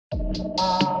Books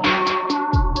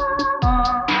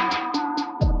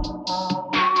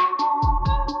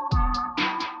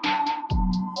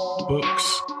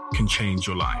can change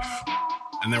your life,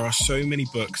 and there are so many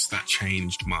books that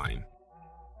changed mine.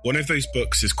 One of those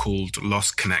books is called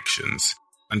Lost Connections,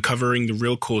 uncovering the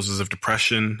real causes of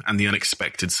depression and the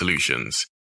unexpected solutions.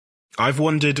 I've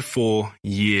wondered for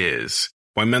years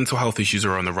why mental health issues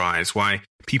are on the rise, why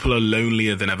people are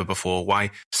lonelier than ever before,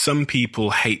 why some people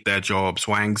hate their jobs,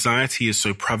 why anxiety is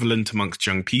so prevalent amongst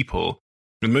young people,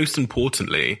 and most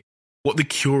importantly, what the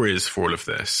cure is for all of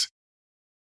this.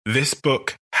 This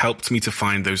book helped me to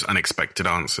find those unexpected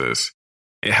answers.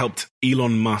 It helped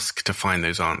Elon Musk to find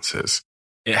those answers.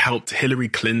 It helped Hillary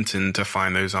Clinton to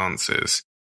find those answers.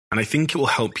 And I think it will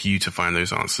help you to find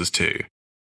those answers too.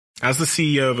 As the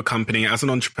CEO of a company, as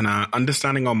an entrepreneur,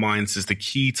 understanding our minds is the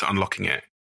key to unlocking it.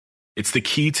 It's the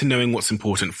key to knowing what's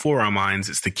important for our minds.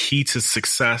 It's the key to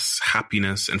success,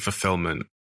 happiness, and fulfillment.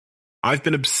 I've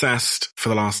been obsessed for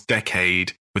the last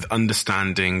decade with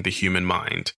understanding the human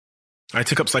mind. I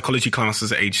took up psychology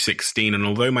classes at age 16, and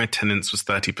although my attendance was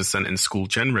 30% in school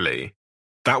generally,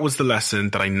 that was the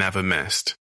lesson that I never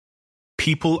missed.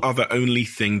 People are the only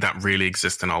thing that really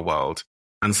exists in our world,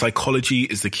 and psychology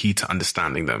is the key to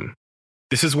understanding them.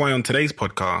 This is why on today's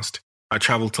podcast, I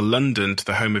traveled to London to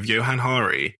the home of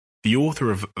Johann, the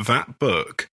author of that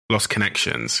book, Lost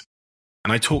Connections,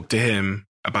 and I talked to him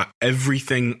about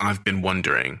everything I've been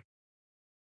wondering.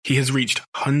 He has reached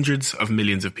hundreds of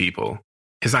millions of people.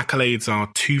 His accolades are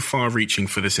too far-reaching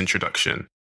for this introduction.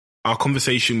 Our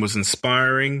conversation was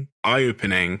inspiring,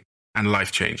 eye-opening, and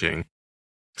life-changing.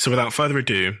 So without further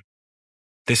ado,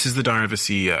 this is the Diary of a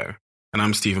CEO, and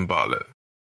I'm Stephen Bartlett.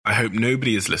 I hope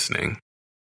nobody is listening,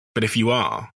 but if you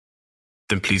are,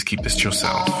 then please keep this to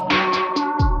yourself.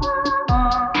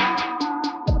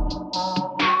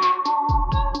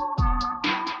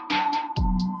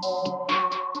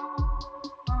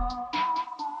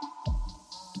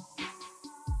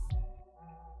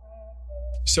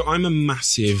 So I'm a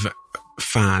massive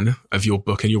fan of your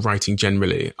book and your writing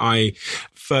generally. I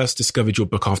first discovered your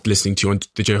book after listening to you on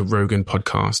the Joe Rogan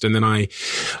podcast, and then I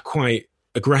quite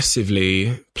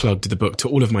aggressively plugged the book to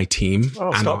all of my team.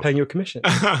 I'll start paying you a commission.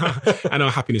 And our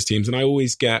happiness teams. And I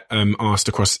always get asked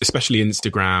across, especially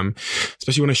Instagram,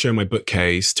 especially when I show my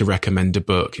bookcase, to recommend a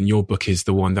book. And your book is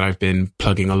the one that I've been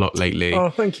plugging a lot lately. Oh,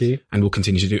 thank you. And will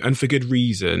continue to do. And for good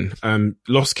reason.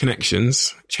 Lost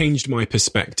Connections changed my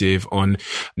perspective on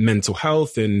mental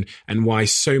health and why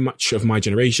so much of my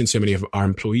generation, so many of our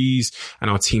employees and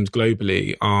our teams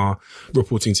globally are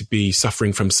reporting to be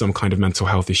suffering from some kind of mental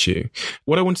health issue.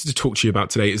 What I wanted to talk to you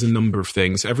about today is a number of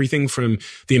things. Everything from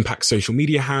the impact social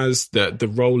media has,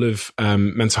 the role of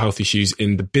mental health issues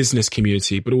in the business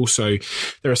community, but also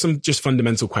there are some just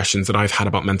fundamental questions that I've had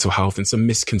about mental health and some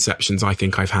misconceptions I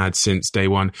think I've had since day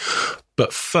one.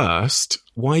 But first,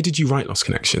 why did you write Lost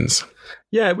Connections?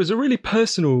 Yeah, it was a really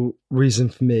personal reason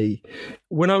for me.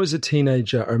 When I was a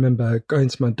teenager, I remember going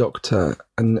to my doctor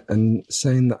and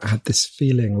saying that I had this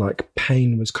feeling like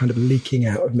pain was kind of leaking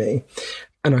out of me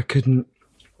and I couldn't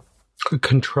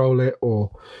control it or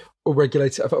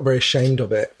regulate it. I felt very ashamed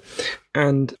of it.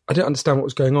 And I didn't understand what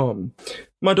was going on.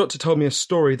 My doctor told me a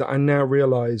story that I now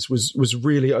realise was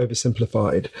really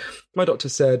oversimplified. My doctor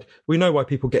said, we know why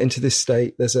people get into this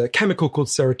state. There's a chemical called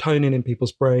serotonin in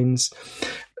people's brains.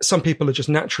 Some people are just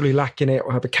naturally lacking it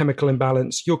or have a chemical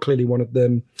imbalance. You're clearly one of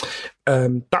them.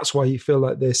 That's why you feel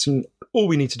like this. And all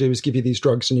we need to do is give you these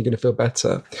drugs and you're going to feel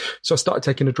better. So I started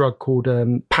taking a drug called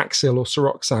Paxil or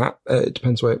Seroxat. It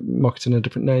depends where marketing are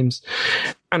different names.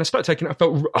 And I started taking it. I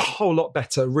felt a whole lot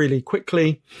better really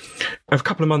quickly. After a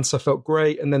couple of months, I felt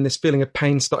great. And then this feeling of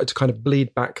pain started to kind of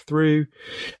bleed back through.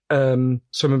 So I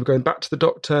remember going back to the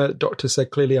doctor. The doctor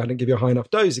said, clearly, I didn't give you a high enough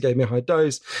dose. He gave me a high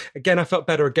dose. Again, I felt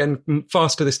better. Again,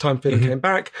 faster this time, feeling came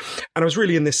back. And I was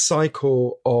really in this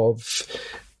cycle of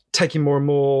taking more and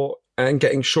more and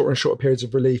getting shorter and shorter periods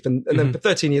of relief. And then for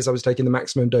 13 years, I was taking the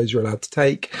maximum dose you're allowed to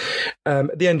take,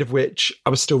 at the end of which I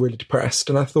was still really depressed.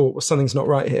 And I thought, well, something's not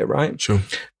right here, right? Sure.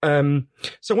 So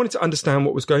I wanted to understand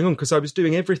what was going on because I was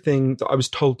doing everything that I was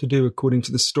told to do according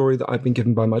to the story that I'd been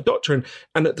given by my doctor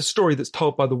and the story that's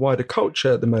told by the wider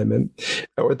culture at the moment,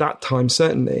 or at that time,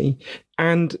 certainly.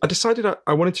 And I decided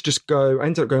I wanted to just go. I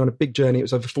ended up going on a big journey. It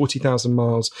was over 40,000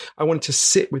 miles. I wanted to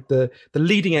sit with the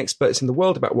leading experts in the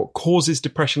world about what causes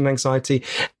depression and anxiety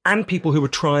and people who were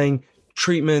trying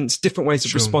treatments, different ways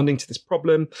of responding to this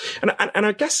problem. And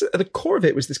I guess at the core of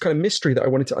it was this kind of mystery that I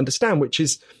wanted to understand, which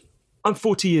is I'm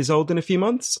 40 years old in a few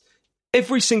months.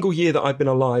 Every single year that I've been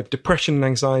alive, depression and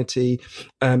anxiety,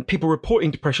 people reporting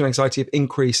depression and anxiety have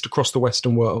increased across the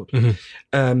Western world.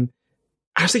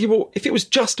 I was thinking, well, if it was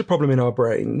just a problem in our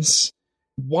brains,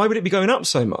 why would it be going up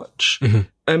so much?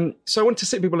 So I wanted to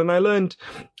sit with people, and I learned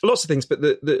lots of things, but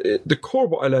the core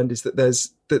of what I learned is that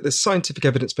there's scientific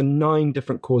evidence for 9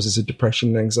 different causes of depression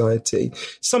and anxiety.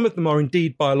 Some of them are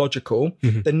indeed biological.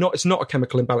 It's not a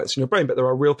chemical imbalance in your brain, but there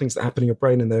are real things that happen in your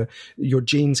brain, and your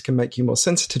genes can make you more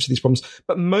sensitive to these problems.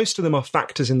 But most of them are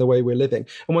factors in the way we're living.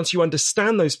 And once you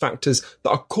understand those factors that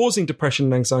are causing depression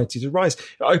and anxiety to rise,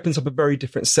 it opens up a very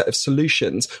different set of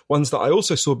solutions, ones that I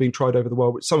also saw being tried over the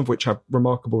world, some of which have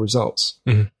remarkable results.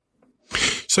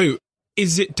 So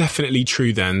is it definitely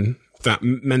true then that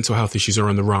mental health issues are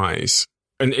on the rise,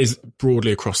 and is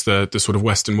broadly across the sort of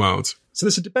Western world? So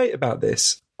there's a debate about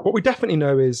this. What we definitely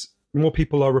know is more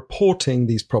people are reporting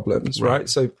these problems, right?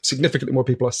 So significantly more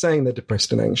people are saying they're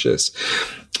depressed and anxious.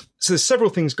 So there's several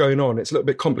things going on. It's a little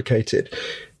bit complicated.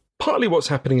 Partly what's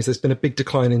happening is there's been a big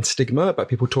decline in stigma about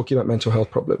people talking about mental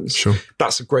health problems. Sure.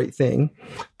 That's a great thing.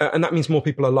 And that means more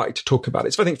people are likely to talk about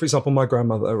it. So I think, for example, my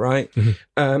grandmother, right?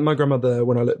 My grandmother,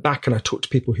 when I look back and I talk to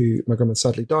people my grandmother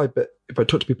sadly died, but if I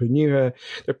talk to people who knew her,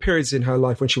 there are periods in her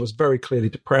life when she was very clearly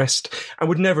depressed and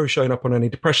would never have shown up on any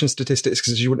depression statistics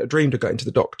because she wouldn't have dreamed of going to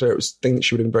the doctor. It was a thing that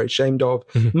she would have been very ashamed of,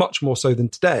 much more so than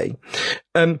today.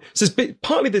 So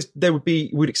partly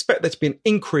we'd expect there to be an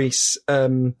increase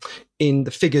in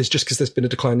the figures just because there's been a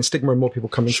decline in stigma and more people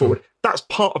coming forward. That's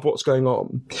part of what's going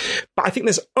on. But I think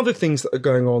there's other things that are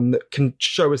going on that can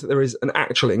show us that there is an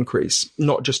actual increase,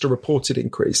 not just a reported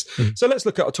increase. So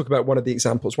I'll talk about one of the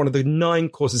examples, one of the 9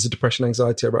 causes of depression and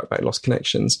anxiety I wrote about in Lost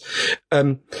Connections.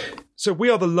 So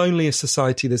we are the loneliest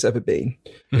society there's ever been.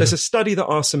 There's a study that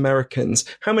asks Americans,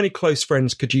 how many close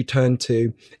friends could you turn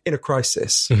to in a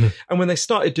crisis? And when they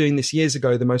started doing this years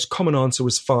ago, the most common answer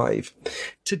was 5.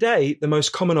 Today, the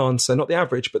most common answer, not the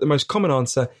average, but the most common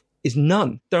answer is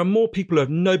none. There are more people who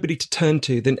have nobody to turn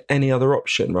to than any other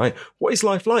option, right? What is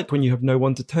life like when you have no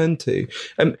one to turn to?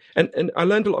 And I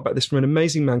learned a lot about this from an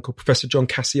amazing man called Professor John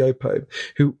Cassiopo,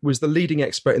 who was the leading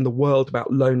expert in the world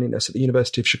about loneliness at the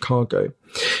University of Chicago.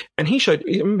 And I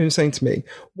remember him saying to me,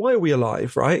 why are we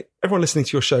alive, right? Everyone listening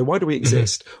to your show, why do we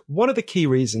exist? One of the key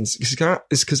reasons is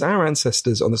because our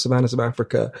ancestors on the savannas of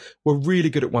Africa were really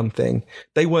good at one thing.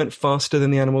 They weren't faster than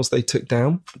the animals they took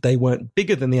down. They weren't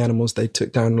bigger than the animals they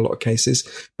took down in a lot of cases,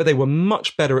 but they were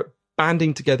much better at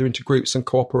banding together into groups and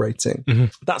cooperating.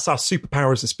 That's our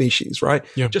superpower as a species, right?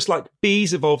 Yeah. Just like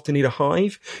bees evolved to need a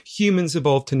hive, humans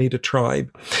evolved to need a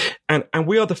tribe. And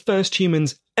we are the first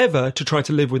humans ever to try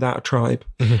to live without a tribe.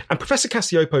 And Professor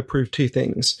Cassiopo proved 2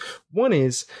 things. One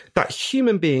is that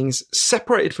human beings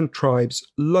separated from tribes,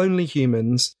 lonely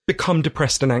humans, become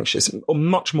depressed and anxious, or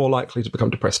much more likely to become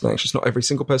depressed and anxious. Not every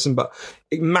single person, but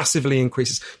it massively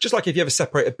increases. Just like if you ever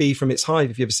separate a bee from its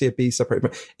hive, if you ever see a bee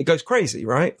separated, it goes crazy,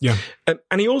 right? Yeah. And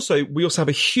we also have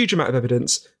a huge amount of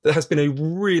evidence that has been a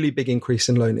really big increase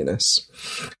in loneliness.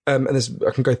 And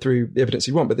I can go through the evidence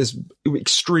you want, but there's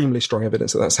extremely strong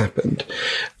evidence that that's happened.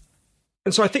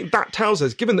 And so I think that tells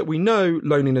us, given that we know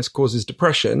loneliness causes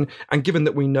depression, and given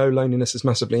that we know loneliness has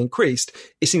massively increased,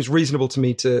 it seems reasonable to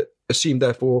me to assume,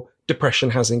 therefore,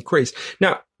 depression has increased.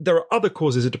 Now, there are other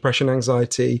causes of depression and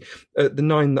anxiety, the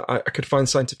 9 that I could find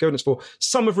scientific evidence for.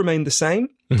 Some have remained the same.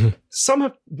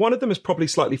 One of them has probably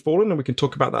slightly fallen, and we can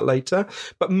talk about that later,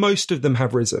 but most of them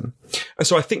have risen. And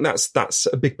so I think that's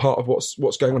a big part of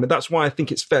what's going on. And that's why I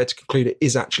think it's fair to conclude it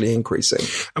is actually increasing.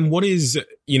 And what is,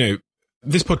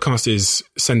 this podcast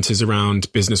centers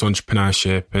around business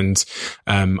entrepreneurship and,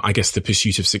 I guess, the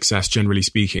pursuit of success, generally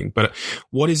speaking. But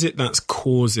what is it that's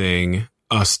causing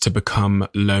us to become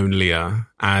lonelier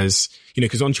as,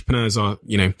 because entrepreneurs are,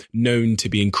 known to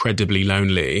be incredibly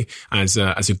lonely as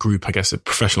a group, I guess, a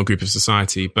professional group of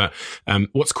society. But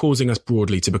what's causing us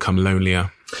broadly to become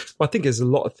lonelier? Well, I think there's a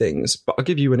lot of things, but I'll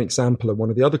give you an example of one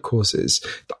of the other causes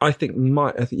that I think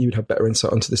you would have better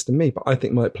insight onto this than me, but I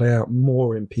think might play out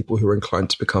more in people who are inclined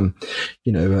to become,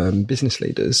 business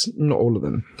leaders. Not all of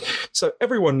them. So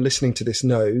everyone listening to this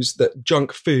knows that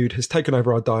junk food has taken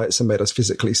over our diets and made us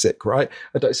physically sick, right?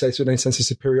 I don't say so with any sense of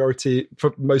superiority.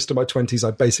 For most of my 20s,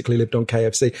 I basically lived on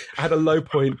KFC. I had a low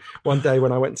point one day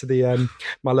when I went to the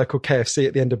my local KFC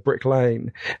at the end of Brick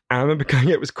Lane. And I remember going,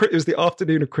 it was the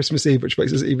afternoon of Christmas Eve, which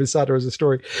makes it even sadder as a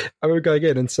story. I remember going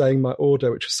in and saying my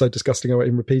order, which was so disgusting I won't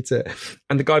even repeat it.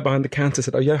 And the guy behind the counter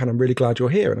said, "Oh, Johann, I'm really glad you're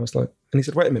here." And I was like, and he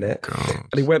said, "Wait a minute." God.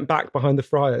 And he went back behind the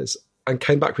fryers and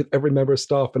came back with every member of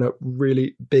staff and a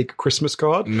really big Christmas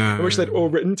card, which they'd all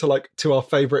written to our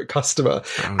favourite customer.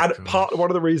 One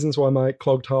of the reasons why my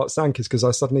clogged heart sank is because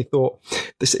I suddenly thought,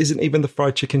 this isn't even the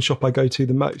fried chicken shop I go to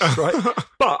the most, right?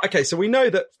 But, okay, so we know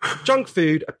that junk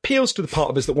food appeals to the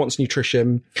part of us that wants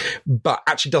nutrition, but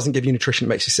actually doesn't give you nutrition, it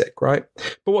makes you sick, right?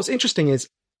 But what's interesting is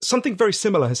something very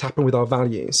similar has happened with our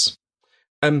values.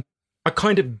 A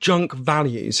kind of junk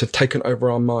values have taken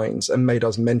over our minds and made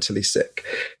us mentally sick.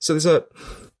 So there's a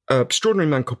extraordinary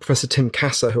man called Professor Tim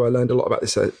Kasser, who I learned a lot about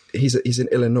this. He's in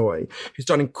Illinois, who's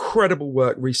done incredible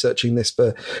work researching this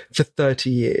for 30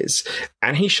 years.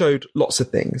 And he showed lots of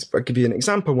things. But I'll give you an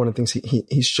example. One of the things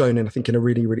he's shown in, I think, in a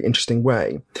really, really interesting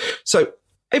way. So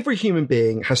every human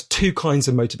being has two kinds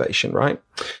of motivation, right?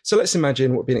 So let's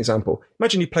imagine, what would be an example?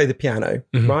 Imagine you play the piano,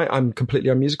 right? I'm completely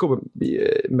unmusical, but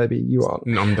maybe you aren't.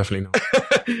 No, I'm definitely not.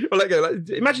 Well, let go.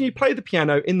 Imagine you play the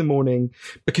piano in the morning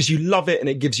because you love it and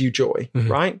it gives you joy,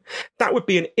 right? That would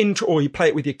be an intro, or you play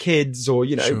it with your kids, or,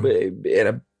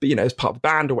 as part of a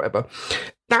band or whatever.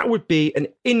 That would be an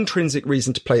intrinsic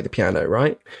reason to play the piano,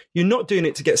 right? You're not doing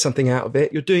it to get something out of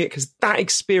it. You're doing it because that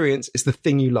experience is the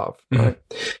thing you love, right?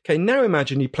 Okay, now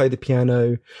imagine you play the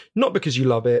piano, not because you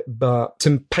love it, but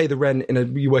to pay the rent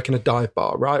you work in a dive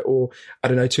bar, right? Or, I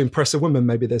don't know, to impress a woman.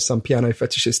 Maybe there's some piano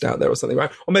fetishist out there or something,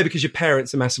 right? Or maybe because your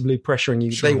parents are massively pressuring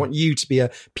you. Sure. They want you to be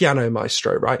a piano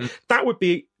maestro, right?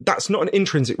 That's not an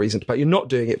intrinsic reason to play. You're not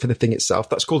doing it for the thing itself.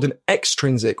 That's called an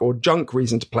extrinsic or junk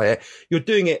reason to play it. You're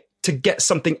doing it to get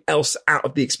something else out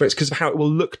of the experience because of how it will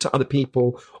look to other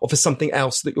people, or for something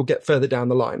else that you'll get further down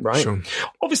the line, right? Sure.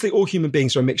 Obviously, all human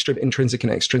beings are a mixture of intrinsic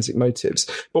and extrinsic motives.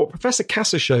 But what Professor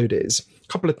Kasser showed is a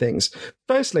couple of things.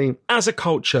 Firstly, as a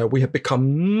culture, we have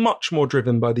become much more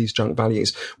driven by these junk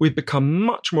values. We've become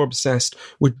much more obsessed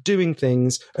with doing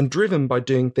things and driven by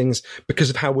doing things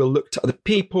because of how we'll look to other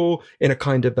people in a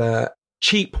kind of a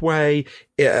cheap way,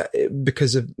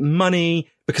 because of money,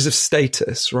 because of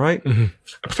status, right?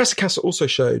 Professor Kasser also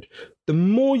showed the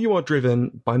more you are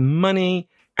driven by money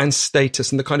and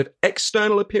status and the kind of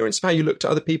external appearance of how you look to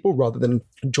other people rather than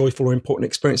joyful or important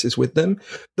experiences with them,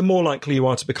 the more likely you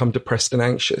are to become depressed and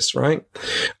anxious, right?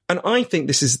 And I think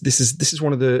this is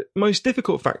one of the most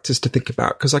difficult factors to think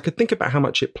about, because I could think about how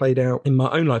much it played out in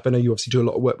my own life. I know you obviously do a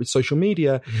lot of work with social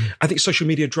media. I think social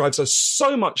media drives us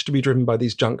so much to be driven by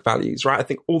these junk values, right? I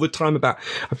think all the time about,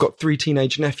 I've got 3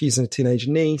 teenage nephews and a teenage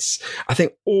niece. I've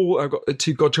got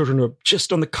 2 godchildren who are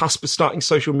just on the cusp of starting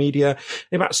social media.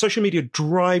 Social media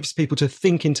drives people to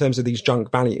think in terms of these junk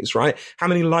values, right? How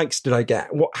many likes did I get?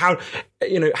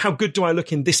 How good do I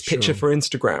look in this picture for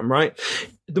Instagram, right?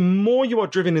 The more you are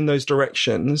driven in those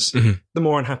directions, the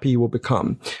more unhappy you will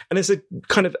become. And there's a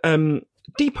kind of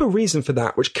deeper reason for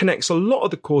that, which connects a lot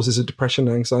of the causes of depression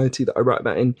and anxiety that I write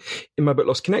about in my book,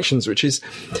 Lost Connections, which is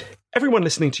everyone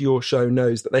listening to your show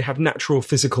knows that they have natural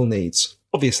physical needs.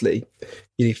 Obviously,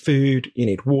 you need food, you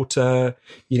need water,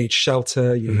 you need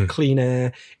shelter, you need clean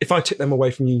air. If I took them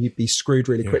away from you, you'd be screwed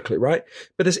really quickly, right?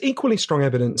 But there's equally strong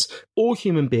evidence all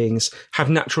human beings have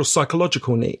natural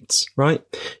psychological needs, right?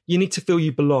 You need to feel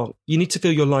you belong. You need to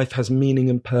feel your life has meaning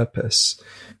and purpose.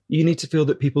 You need to feel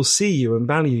that people see you and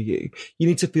value you. You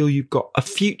need to feel you've got a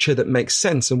future that makes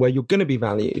sense and where you're going to be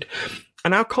valued.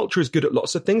 And our culture is good at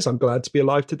lots of things. I'm glad to be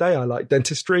alive today. I like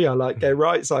dentistry. I like gay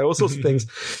rights. I like all sorts of things.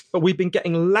 But we've been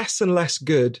getting less and less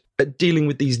good at dealing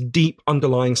with these deep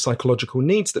underlying psychological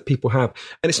needs that people have.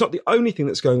 And it's not the only thing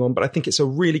that's going on, but I think it's a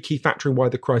really key factor in why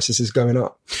the crisis is going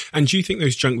up. And do you think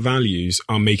those junk values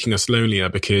are making us lonelier?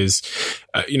 Because,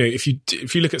 if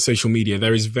you look at social media,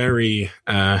 there's very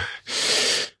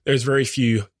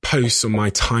few posts on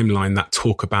my timeline that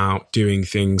talk about doing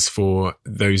things for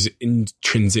those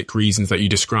intrinsic reasons that you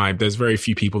described. There's very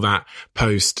few people that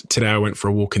post, today I went for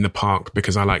a walk in the park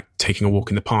because I like taking a walk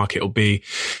in the park. It'll be,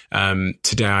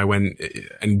 today I went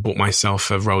and bought myself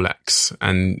a Rolex,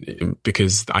 and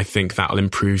because I think that'll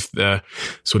improve the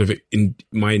sort of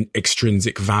my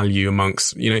extrinsic value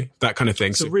amongst, that kind of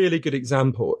thing. It's a really good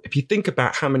example. If you think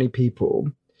about how many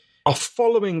people are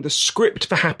following the script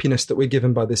for happiness that we're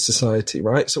given by this society,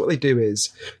 right? So what they do is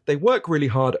they work really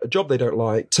hard at a job they don't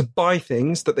like to buy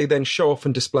things that they then show off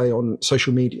and display on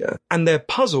social media. And they're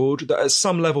puzzled that at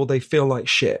some level they feel like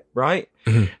shit, right?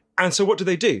 And so what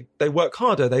do? They work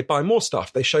harder. They buy more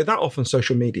stuff. They show that off on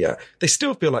social media. They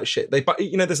still feel like shit. There's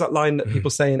that line that people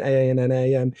say in AA and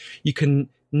NA, you can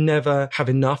never have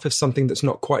enough of something that's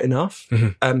not quite enough.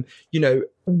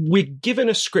 We're given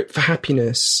a script for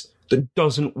happiness that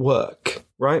doesn't work,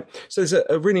 right? So there's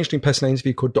a really interesting person I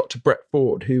interviewed called Dr. Brett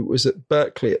Ford, who was at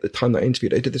Berkeley at the time that I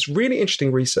interviewed. They did this really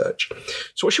interesting research.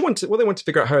 So what they wanted to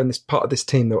figure out, her and this part of this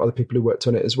team, there were other people who worked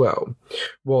on it as well,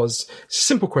 was a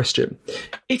simple question.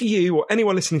 If you or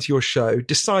anyone listening to your show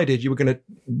decided you were going to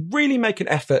really make an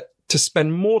effort to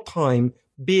spend more time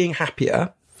being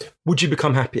happier, would you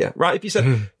become happier, right? If you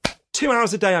said, 2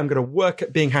 hours a day, I'm going to work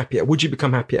at being happier, would you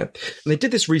become happier? And they did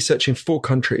this research in 4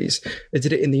 countries. They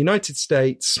did it in the United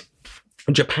States,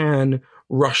 Japan,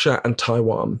 Russia, and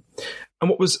Taiwan. And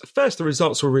what was first, the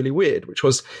results were really weird, which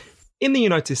was in the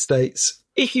United States,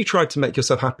 if you tried to make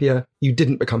yourself happier, you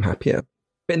didn't become happier.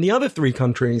 But in the other 3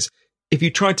 countries, if you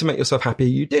tried to make yourself happier,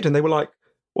 you did. And they were like,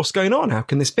 what's going on? How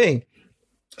can this be?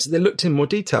 So they looked in more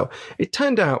detail. It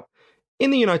turned out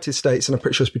in the United States, and I'm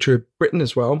pretty sure it's true of Britain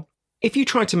as well, if you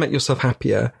try to make yourself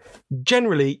happier,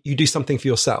 generally you do something for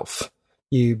yourself.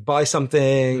 You buy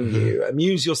something, you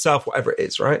amuse yourself, whatever it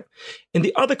is, right? In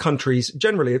the other countries,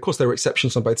 generally, of course, there are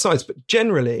exceptions on both sides, but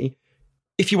generally,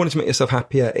 if you wanted to make yourself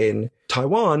happier in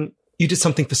Taiwan, you did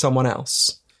something for someone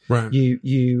else. Right.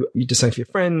 You did something for your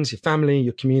friends, your family,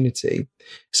 your community.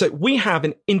 So we have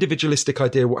an individualistic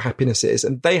idea of what happiness is,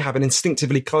 and they have an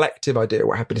instinctively collective idea of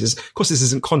what happiness is. Of course, this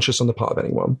isn't conscious on the part of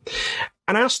anyone.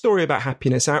 And our story about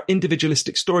happiness, our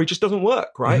individualistic story, just doesn't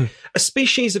work, right? A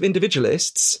species of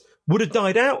individualists would have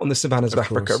died out on the savannas of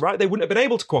Africa, right? They wouldn't have been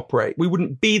able to cooperate. We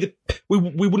wouldn't be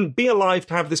we wouldn't be alive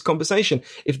to have this conversation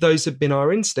if those had been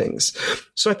our instincts.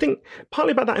 So I think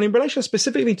partly about that, and in relation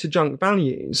specifically to junk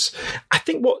values, I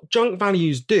think what junk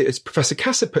values do, as Professor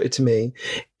Kasser put it to me,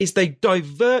 is they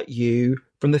divert you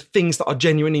from the things that are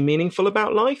genuinely meaningful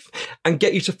about life and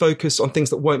get you to focus on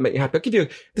things that won't make you happy. I'll give you,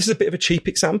 this is a bit of a cheap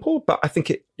example, but I think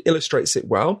it illustrates it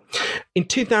well. In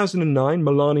 2009,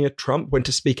 Melania Trump went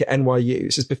to speak at NYU.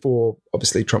 This is before,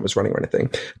 obviously, Trump was running or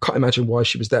anything. Can't imagine why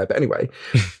she was there, but anyway.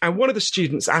 And one of the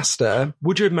students asked her,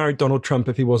 would you have married Donald Trump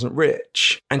if he wasn't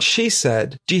rich? And she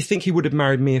said, do you think he would have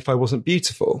married me if I wasn't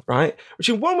beautiful? Right? Which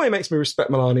in one way makes me respect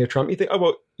Melania Trump. You think, oh,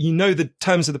 well, you know the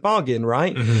terms of the bargain,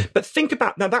 right? But think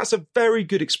about, now that's a very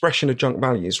good expression of junk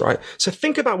values, right? So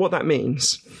think about what that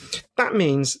means. That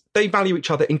means they value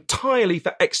each other entirely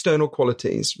for external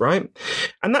qualities, right?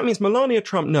 And that means Melania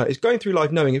Trump is going through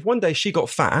life knowing if one day she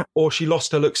got fat or she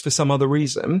lost her looks for some other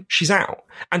reason, she's out.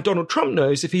 And Donald Trump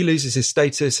knows if he loses his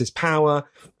status, his power,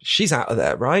 she's out of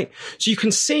there, right? So you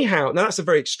can see how, now that's a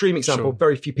very extreme example, sure.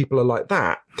 Very few people are like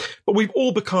that, but we've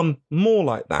all become more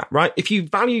like that, right? If you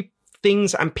value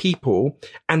things and people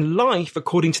and life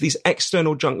according to these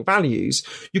external junk values,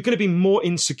 you're going to be more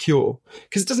insecure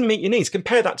because it doesn't meet your needs.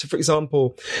 Compare that to, for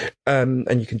example,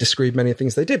 and you can disagree with many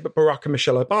things they did, but Barack and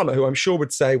Michelle Obama, who I'm sure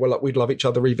would say, well, look, we'd love each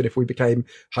other even if we became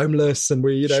homeless and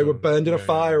we, were burned in a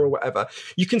fire or whatever.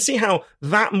 You can see how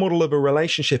that model of a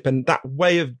relationship and that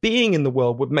way of being in the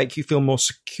world would make you feel more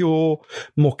secure,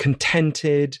 more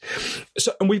contented.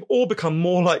 So, and we've all become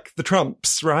more like the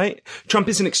Trumps, right? Trump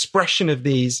is an expression of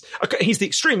these. Okay, he's the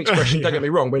extreme expression, don't get me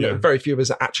wrong. Very few of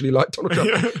us are actually like Donald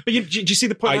Trump. But do you see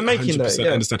the point I'm making there?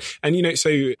 I understand. And,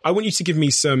 so I want you to give me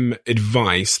some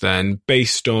advice then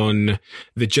based on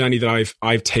the journey that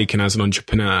I've taken as an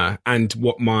entrepreneur and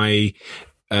what my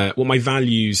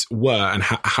values were and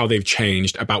how they've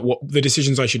changed about what the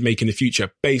decisions I should make in the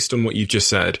future based on what you've just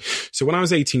said. So when I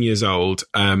was 18 years old,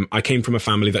 I came from a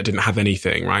family that didn't have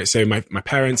anything, right? So my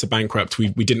parents are bankrupt. We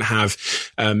didn't have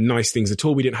nice things at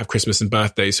all. We didn't have Christmas and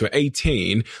birthdays. So at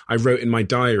 18, I wrote in my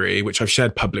diary, which I've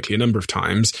shared publicly a number of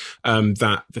times,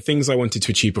 that the things I wanted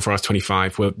to achieve before I was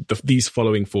 25 were these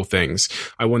following 4 things.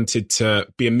 I wanted to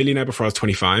be a millionaire before I was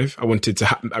 25. I wanted to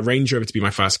have a Range Rover to be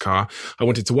my first car. I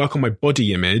wanted to work on my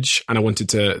body image, and I wanted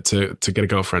to get a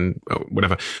girlfriend or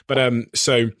whatever.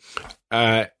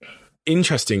 But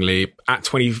interestingly,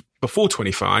 before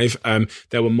 25,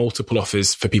 there were multiple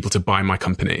offers for people to buy my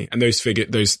company, and those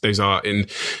are in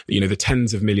the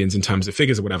tens of millions in terms of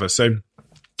figures or whatever. So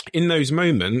in those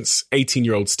moments,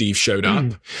 18-year-old Steve showed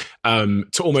up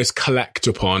to almost collect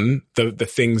upon the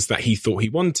things that he thought he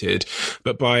wanted.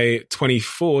 But by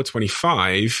 24,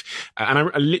 25, and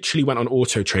I literally went on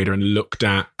Auto Trader and looked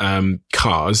at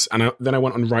cars. And then I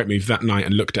went on Rightmove that night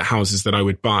and looked at houses that I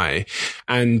would buy.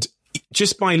 And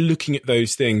just by looking at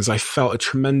those things, I felt a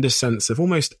tremendous sense of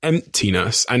almost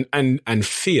emptiness and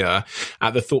fear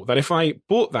at the thought that if I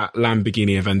bought that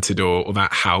Lamborghini Aventador or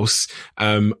that house,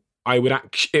 I would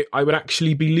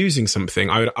actually be losing something.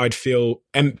 I'd feel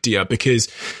emptier because,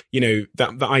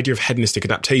 that the idea of hedonistic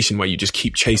adaptation where you just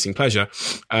keep chasing pleasure.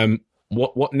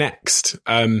 What next?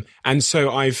 And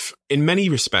so I've, in many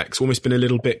respects, almost been a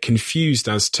little bit confused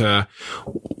as to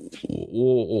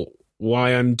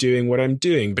why I'm doing what I'm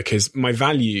doing, because my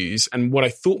values and what I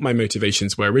thought my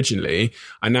motivations were originally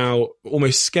are now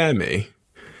almost scare me.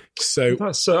 So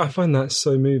I find that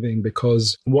so moving,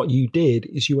 because what you did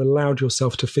is you allowed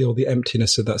yourself to feel the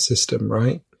emptiness of that system,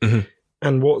 right? Mm-hmm.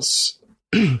 And what's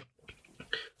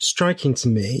striking to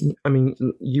me, I mean,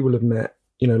 you will have met,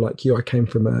 like you, I came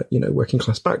from a, working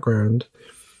class background.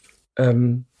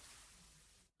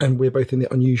 And we're both in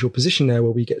the unusual position now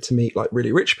where we get to meet like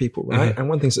really rich people, right? Mm-hmm. And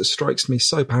one thing that strikes me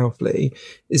so powerfully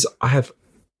is I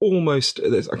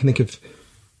can think of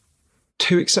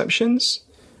 2 exceptions.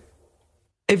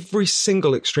 Every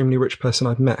single extremely rich person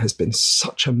I've met has been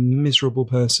such a miserable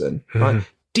person, right?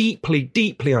 Deeply,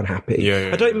 deeply unhappy.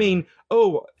 I don't mean,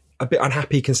 a bit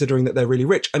unhappy considering that they're really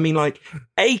rich. I mean, like,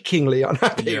 achingly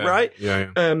unhappy, right?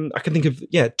 I can think of,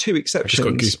 2 exceptions.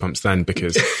 I just got goosebumps then,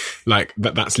 because like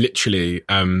that's literally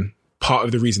part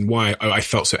of the reason why I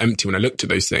felt so empty when I looked at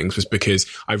those things, was because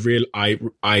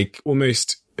I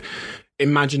almost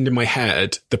imagined in my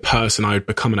head the person I would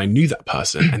become, and I knew that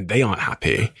person, and they aren't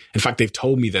happy. In fact, they've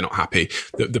told me they're not happy.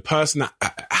 The person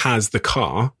that has the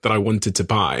car that I wanted to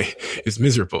buy is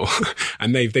miserable.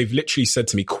 And they've literally said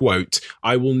to me, quote,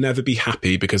 "I will never be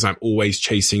happy because I'm always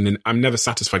I'm never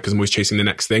satisfied because I'm always chasing the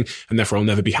next thing, and therefore I'll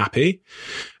never be happy."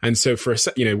 And so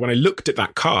when I looked at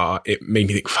that car, it made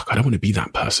me think, fuck, I don't want to be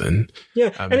that person. Yeah.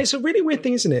 And it's a really weird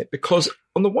thing, isn't it? Because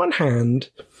on the one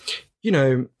hand,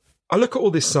 I look at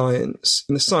all this science,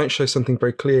 and the science shows something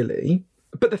very clearly.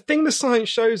 But the thing the science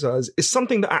shows us is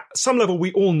something that at some level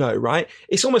we all know, right?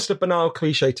 It's almost a banal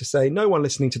cliche to say no one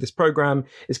listening to this program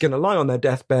is going to lie on their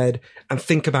deathbed and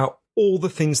think about all the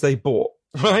things they bought,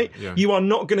 right? Yeah. You are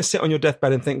not going to sit on your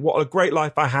deathbed and think, what a great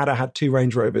life I had 2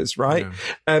 Range Rovers, right?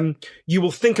 Yeah. You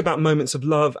will think about moments of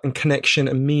love and connection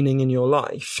and meaning in your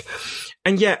life.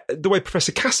 And yet, the way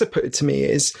Professor Kasser put it to me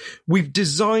is, we've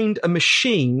designed a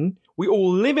machine. We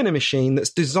all live in a machine that's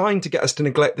designed to get us to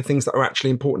neglect the things that are actually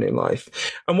important in life.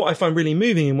 And what I find really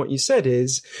moving in what you said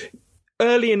is,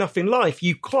 early enough in life,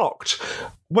 you clocked,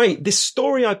 wait, this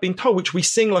story I've been told, which we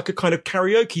sing like a kind of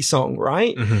karaoke song,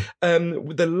 right?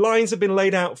 Mm-hmm. The lines have been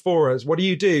laid out for us. What do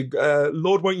you do?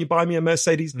 Lord, won't you buy me a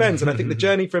Mercedes-Benz? And I think the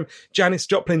journey from Janis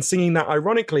Joplin singing that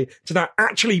ironically to that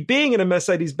actually being in a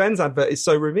Mercedes-Benz advert is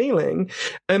so revealing.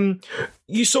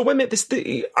 You saw women,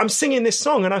 I'm singing this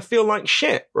song and I feel like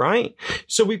shit, right?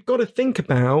 So we've got to think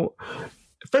about,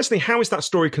 firstly, how is that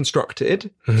story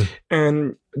constructed? Mm-hmm.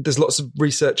 And there's lots of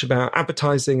research about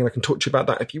advertising, and I can talk to you about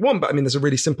that if you want. But I mean, there's a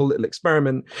really simple little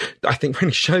experiment that I think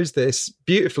really shows this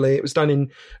beautifully. It was done in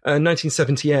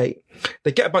 1978.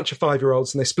 They get a bunch of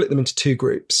 5-year-olds and they split them into 2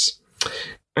 groups.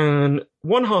 And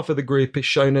one half of the group is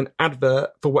shown an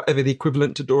advert for whatever the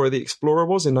equivalent to Dora the Explorer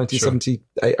was in 1978.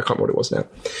 Sure. I can't remember what it was now.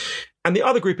 And the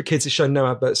other group of kids is shown no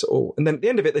adverts at all. And then at the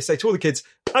end of it, they say to all the kids,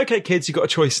 okay, kids, you've got a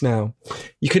choice now.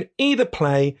 You can either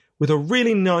play with a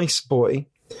really nice boy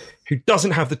who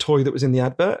doesn't have the toy that was in the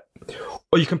advert,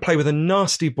 or you can play with a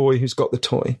nasty boy who's got the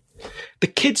toy. The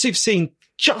kids who've seen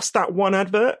just that one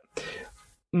advert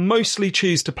mostly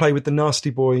choose to play with the nasty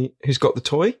boy who's got the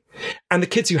toy. And the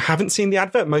kids who haven't seen the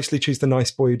advert mostly choose the nice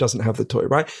boy who doesn't have the toy,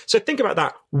 right? So think about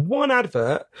that. One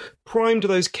advert primed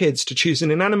those kids to choose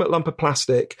an inanimate lump of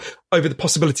plastic over the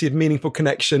possibility of meaningful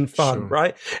connection, fun, sure.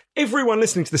 Right? Everyone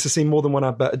listening to this has seen more than one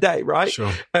advert a day, right?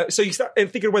 Sure. So you start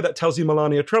and think of a way that tells you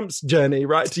Melania Trump's journey,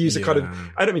 right? To use a kind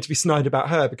of, I don't mean to be snide about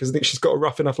her because I think she's got a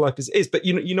rough enough life as it is, but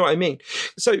you know what I mean?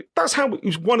 So that's how it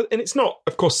was and it's not,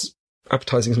 of course,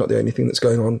 advertising is not the only thing that's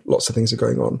going on. Lots of things are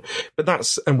going on.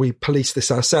 But and we police this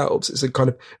ourselves. It's a kind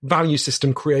of value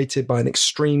system created by an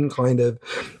extreme kind of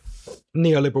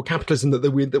neoliberal capitalism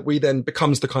that we then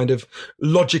becomes the kind of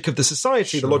logic of the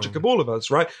society, sure. The logic of all of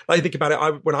us, right? I think about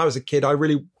it, when I was a kid, I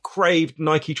really craved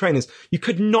Nike trainers. You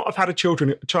could not have had a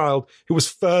child who was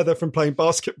further from playing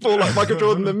basketball like Michael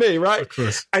Jordan than me, right? Of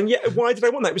course. And yet, why did I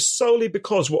want that? It was solely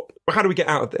because how do we get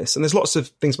out of this? And there's lots of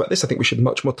things about this. I think we should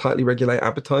much more tightly regulate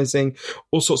advertising,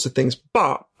 all sorts of things.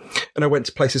 And I went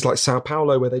to places like Sao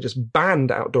Paulo where they just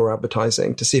banned outdoor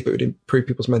advertising to see if it would improve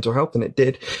people's mental health, and it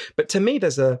did. But to me,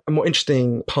 there's a more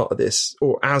interesting part of this,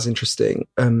 or as interesting.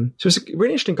 So there's a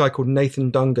really interesting guy called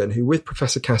Nathan Dungan, who with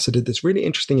Professor Kasser did this really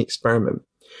interesting experiment.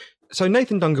 So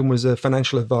Nathan Dungan was a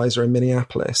financial advisor in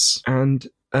Minneapolis, and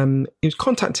he was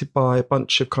contacted by a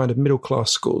bunch of kind of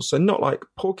middle-class schools. So not like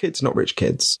poor kids, not rich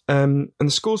kids. And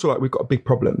the schools were like, we've got a big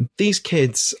problem. These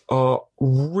kids are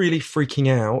really freaking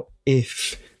out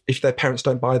if if their parents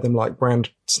don't buy them like brand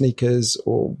sneakers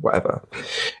or whatever. And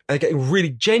they're getting really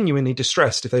genuinely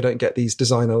distressed if they don't get these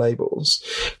designer labels.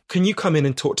 Can you come in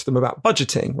and talk to them about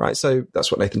budgeting, right? So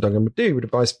that's what Nathan Dungan would do, would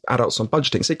advise adults on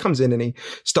budgeting. So he comes in and he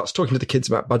starts talking to the kids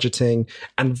about budgeting,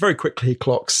 and very quickly he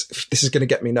clocks, this is going to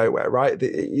get me nowhere, right?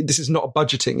 This is not a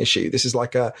budgeting issue. This is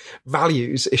like a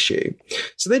values issue.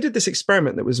 So they did this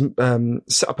experiment that was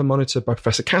set up and monitored by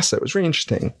Professor Kasser. It was really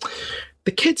interesting.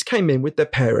 The kids came in with their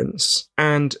parents,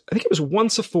 and I think it was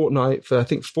once a fortnight for, I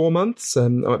think, 4 months. I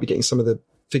might be getting some of the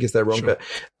figures there wrong, Sure.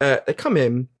 but they come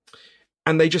in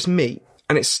and they just meet.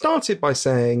 And it started by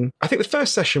saying, I think the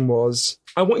first session was,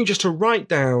 I want you just to write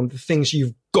down the things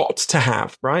you've got to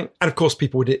have, right? And of course,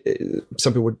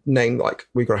 some people would name like,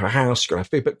 we've got to have a house, you've got to have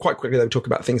food, but quite quickly they would talk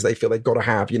about things they feel they've got to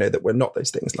have, that were not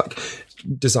those things, like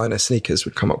designer sneakers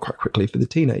would come up quite quickly for the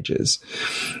teenagers.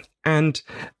 And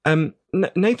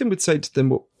Nathan would say to them,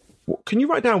 well, can you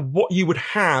write down what you would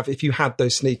have if you had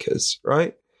those sneakers,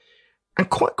 right? And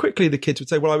quite quickly, the kids would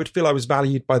say, well, I would feel I was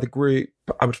valued by the group.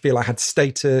 I would feel I had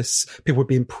status. People would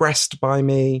be impressed by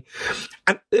me.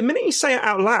 And the minute you say it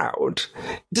out loud,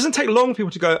 it doesn't take long for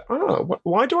people to go, oh,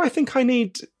 why do I think I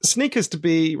need sneakers to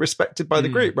be respected by the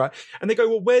group, right? And they go,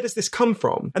 well, where does this come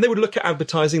from? And they would look at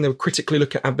advertising. They would critically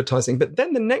look at advertising. But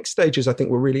then the next stages, I think,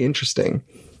 were really interesting.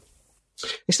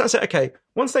 They start to say, okay,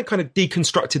 once they kind of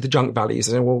deconstructed the junk values,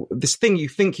 and well, this thing you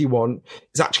think you want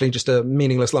is actually just a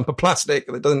meaningless lump of plastic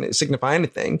that doesn't signify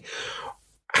anything.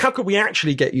 How could we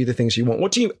actually get you the things you want?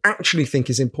 What do you actually think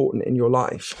is important in your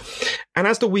life? And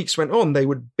as the weeks went on, they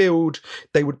would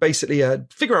basically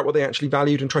figure out what they actually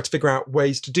valued and try to figure out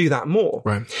ways to do that more.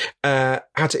 Right.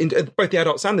 How to, both the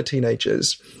adults and the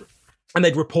teenagers. And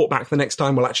they'd report back the next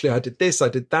time, well, actually, I did this, I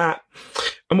did that.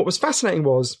 And what was fascinating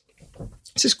was,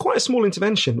 this is quite a small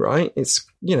intervention, right? It's,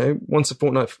 once a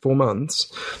fortnight for 4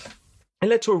 months. It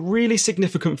led to a really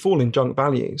significant fall in junk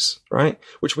values, right?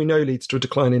 Which we know leads to a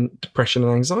decline in depression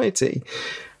and anxiety.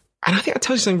 And I think that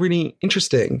tells you something really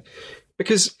interesting,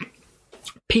 because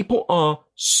people are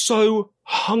so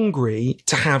hungry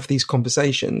to have these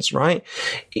conversations, right?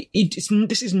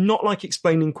 This is not like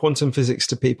explaining quantum physics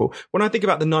to people. When I think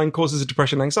about the 9 causes of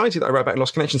depression and anxiety that I wrote about in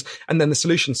Lost Connections, and then the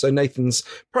solutions, so Nathan's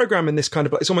program in this kind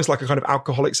of, it's almost like a kind of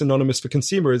Alcoholics Anonymous for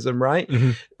consumerism, right?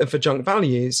 Mm-hmm. And for junk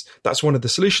values, that's one of the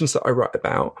solutions that I write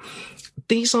about.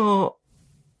 These are,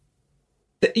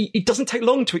 it doesn't take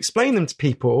long to explain them to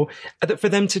people, for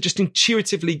them to just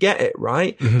intuitively get it,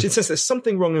 right? Mm-hmm. To sense there's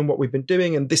something wrong in what we've been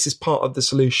doing, and this is part of the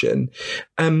solution.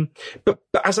 But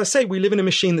as I say, we live in a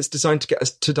machine that's designed to get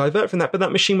us to divert from that, but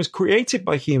that machine was created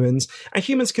by humans, and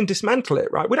humans can dismantle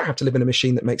it, right? We don't have to live in a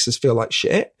machine that makes us feel like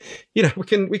shit. We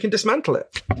can dismantle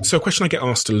it. So a question I get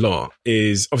asked a lot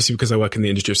is, obviously because I work in the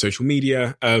industry of social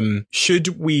media,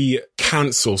 should we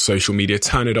cancel social media,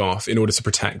 turn it off in order to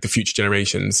protect the future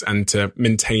generations and to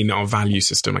maintain our value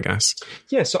system, I guess?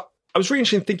 Yeah, so I was really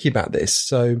interested in thinking about this.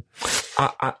 So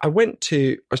I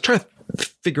was trying to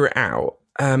figure it out.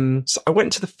 So I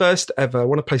went to the first ever,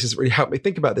 one of the places that really helped me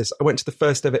think about this, I went to the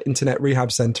first ever internet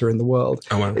rehab center in the world.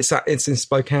 Oh, wow. It's in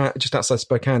Spokane, just outside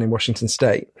Spokane in Washington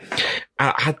State.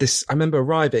 I remember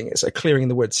arriving, it's a clearing in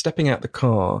the woods, stepping out the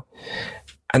car,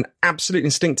 and absolutely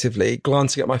instinctively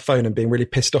glancing at my phone and being really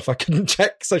pissed off I couldn't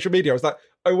check social media. I was like,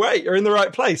 oh, wait, you're in the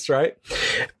right place, right?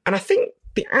 And I think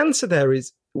the answer there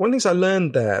is, one of the things I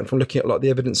learned there, and from looking at a lot of the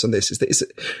evidence on this, is that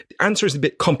the answer is a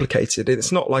bit complicated.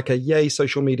 It's not like a yay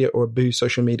social media or a boo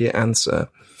social media answer.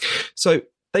 So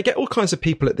they get all kinds of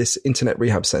people at this internet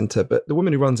rehab center, but the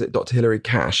woman who runs it, Dr. Hilary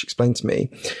Cash, explained to me,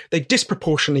 they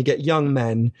disproportionately get young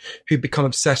men who become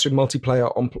obsessed with multiplayer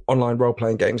online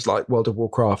role-playing games like World of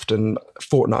Warcraft and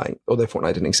Fortnite, although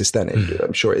Fortnite didn't exist then.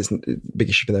 I'm sure it isn't a big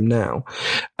issue for them now.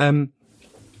 And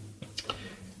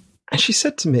she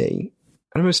said to me,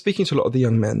 and I was speaking to a lot of the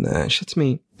young men there, she said to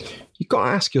me, you've got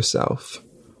to ask yourself,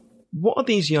 what are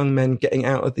these young men getting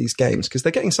out of these games? Because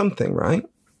they're getting something, right?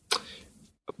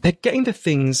 They're getting the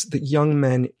things that young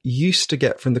men used to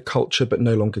get from the culture but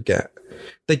no longer get.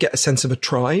 They get a sense of a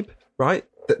tribe, right?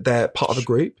 That they're part of a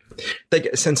group. They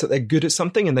get a sense that they're good at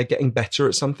something and they're getting better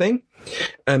at something.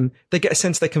 They get a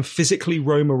sense they can physically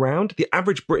roam around. The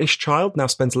average British child now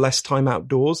spends less time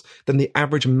outdoors than the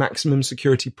average maximum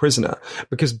security prisoner,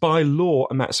 because by law,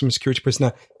 a maximum security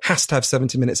prisoner has to have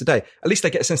 70 minutes a day. At least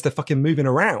they get a sense they're fucking moving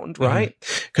around, right?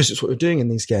 Because it's what we're doing in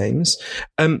these games.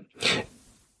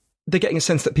 They're getting a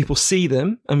sense that people see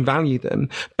them and value them.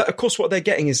 But of course, what they're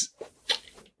getting is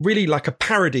really like a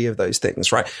parody of those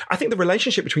things, right? I think the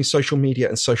relationship between social media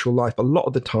and social life a lot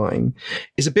of the time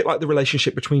is a bit like the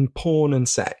relationship between porn and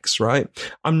sex, right?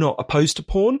 I'm not opposed to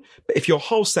porn, but if your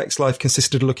whole sex life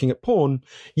consisted of looking at porn,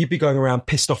 you'd be going around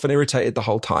pissed off and irritated the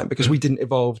whole time because we didn't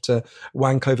evolve to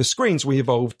wank over screens. We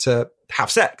evolved to have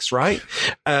sex, right?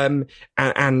 And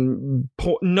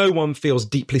no one feels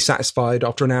deeply satisfied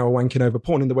after an hour wanking over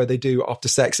porn in the way they do after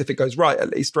sex, if it goes right,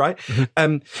 at least, right?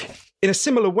 In a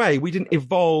similar way, we didn't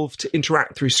evolve to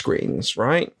interact through screens,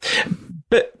 right?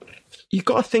 But you've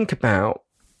got to think about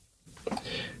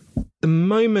the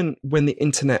moment when the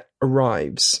internet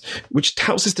arrives, which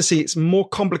helps us to see it's more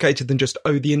complicated than just,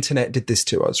 oh, the internet did this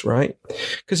to us, right?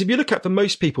 Because if you look at, for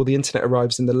most people, the internet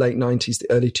arrives in the late 90s,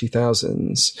 the early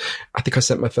 2000s. I think I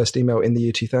sent my first email in the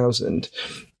year 2000.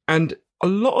 And a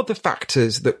lot of the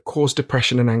factors that cause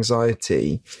depression and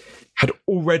anxiety had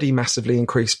already massively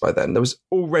increased by then. There was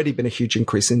already been a huge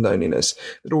increase in loneliness.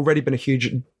 There'd already been a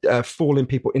huge fall in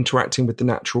people interacting with the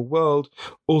natural world,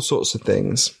 all sorts of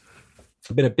things.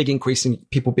 There's been a big increase in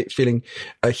people feeling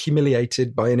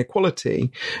humiliated by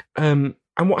inequality. And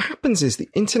what happens is the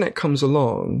internet comes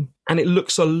along and it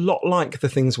looks a lot like the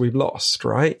things we've lost,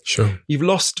 right? Sure. You've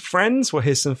lost friends. Well,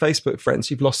 here's some Facebook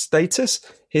friends. You've lost status.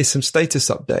 Here's some status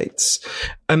updates.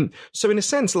 So in a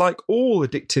sense, like all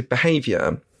addictive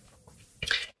behavior,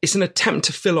 it's an attempt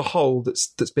to fill a hole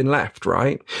that's been left,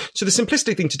 right? So the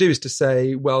simplistic thing to do is to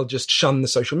say, well, just shun the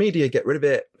social media, get rid of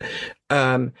it.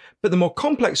 But the more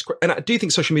complex, and I do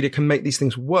think social media can make these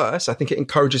things worse. I think it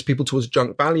encourages people towards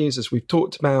junk values, as we've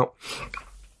talked about,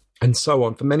 and so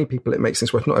on. For many people, it makes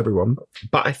things worse, not everyone.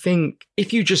 But I think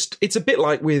if you just, it's a bit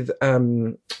like with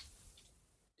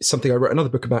something I wrote another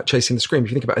book about, Chasing the Scream. If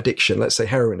you think about addiction, let's say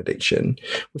heroin addiction,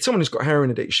 with someone who's got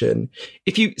heroin addiction,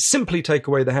 if you simply take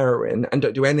away the heroin and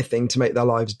don't do anything to make their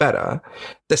lives better,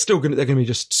 they're going to be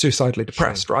just suicidally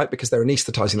depressed, right? Because they're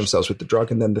anesthetizing themselves with the drug,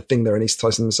 and then the thing they're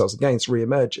anesthetizing themselves against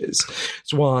reemerges.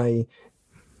 It's why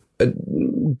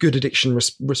good addiction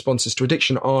responses to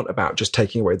addiction aren't about just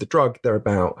taking away the drug. They're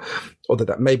about, although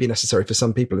that may be necessary for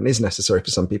some people and is necessary for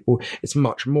some people, it's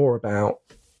much more about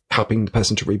helping the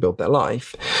person to rebuild their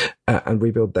life and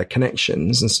rebuild their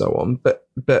connections and so on.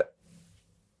 But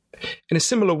in a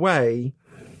similar way,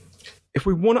 if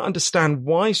we want to understand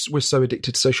why we're so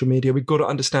addicted to social media, we've got to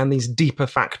understand these deeper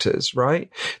factors, right?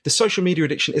 The social media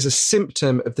addiction is a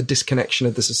symptom of the disconnection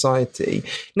of the society.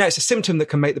 Now, it's a symptom that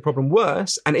can make the problem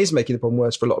worse and is making the problem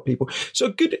worse for a lot of people. So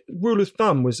a good rule of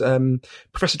thumb was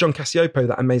Professor John Cacioppo,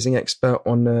 that amazing expert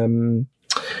on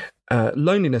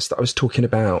loneliness that I was talking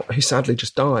about, who sadly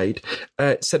just died,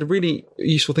 said a really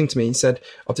useful thing to me. He said,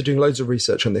 after doing loads of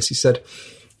research on this, he said,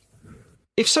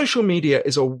 if social media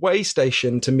is a way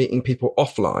station to meeting people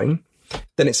offline,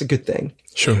 then it's a good thing.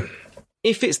 Sure.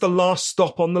 If it's the last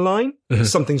stop on the line,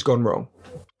 something's gone wrong.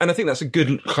 And I think that's a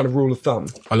good kind of rule of thumb.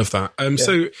 I love that.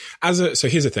 So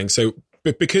here's the thing. So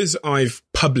because I've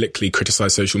publicly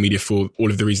criticized social media for all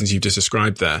of the reasons you've just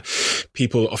described there,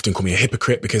 people often call me a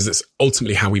hypocrite because it's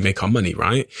ultimately how we make our money,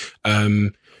 right?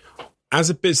 As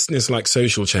a business like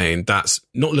Social Chain, that's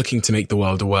not looking to make the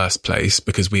world a worse place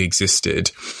because we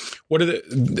existed.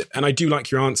 And I do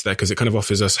like your answer there because it kind of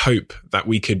offers us hope that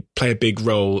we could play a big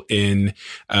role in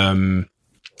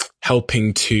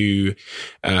helping to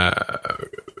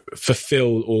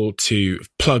fulfill or to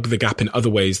plug the gap in other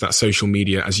ways that social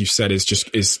media, as you said,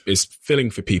 is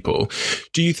filling for people.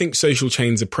 Do you think Social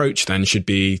Chain's approach then should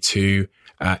be to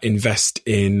invest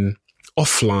in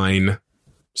offline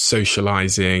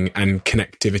socializing and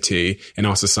connectivity in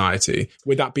our society?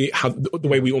 Would that be the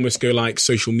way we almost go like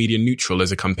social media neutral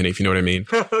as a company, if you know what I mean?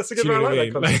 That's a good one. I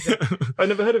like that concept. I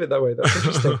never heard of it that way. That's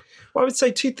interesting. Well, I would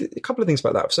say a couple of things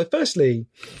about that. So firstly,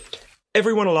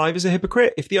 everyone alive is a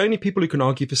hypocrite. If the only people who can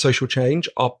argue for social change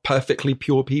are perfectly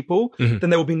pure people, then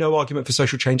there will be no argument for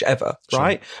social change ever,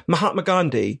 right? Mahatma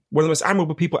Gandhi, one of the most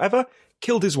admirable people ever,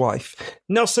 killed his wife.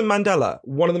 Nelson Mandela,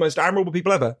 one of the most admirable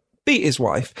people ever, beat his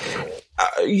wife.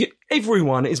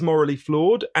 Everyone is morally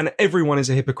flawed and everyone is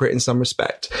a hypocrite in some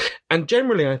respect. And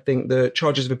generally, I think the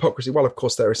charges of hypocrisy, well, of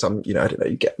course, there are some, I don't know,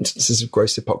 you get instances of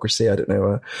gross hypocrisy. I don't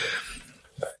know,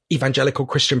 evangelical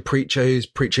Christian preacher who's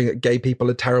preaching that gay people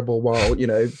are terrible while,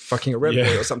 fucking a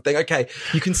rebel or something. Okay.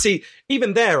 You can see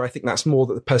even there, I think that's more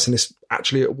that the person is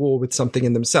actually at war with something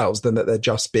in themselves than that they're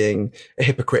just being a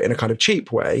hypocrite in a kind of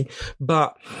cheap way.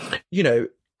 But,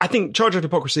 I think charges of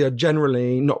hypocrisy are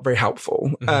generally not very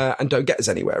helpful and don't get us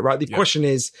anywhere, right? The question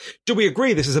is, do we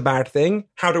agree this is a bad thing?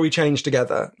 How do we change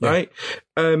together, right?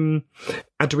 And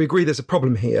do we agree there's a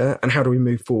problem here? And how do we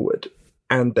move forward?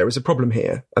 And there is a problem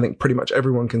here. I think pretty much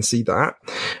everyone can see that.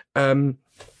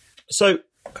 So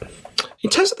In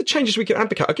terms of the changes we can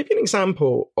advocate, I'll give you an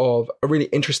example of a really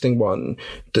interesting one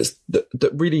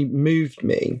that really moved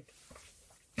me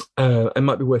and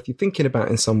might be worth you thinking about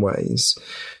in some ways.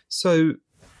 So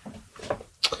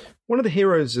one of the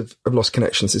heroes of Lost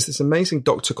Connections is this amazing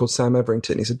doctor called Sam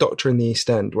Everington. He's a doctor in the East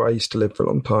End where I used to live for a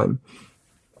long time.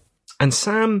 And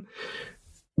Sam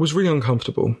was really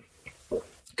uncomfortable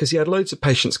because he had loads of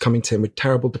patients coming to him with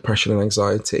terrible depression and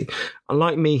anxiety. And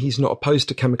like me, he's not opposed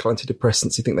to chemical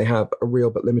antidepressants. He thinks they have a real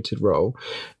but limited role.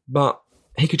 But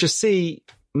he could just see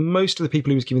most of the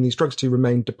people he was giving these drugs to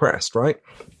remained depressed, right?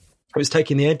 It was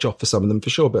taking the edge off for some of them, for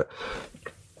sure, but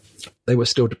they were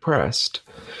still depressed.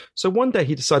 So one day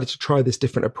he decided to try this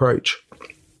different approach.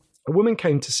 A woman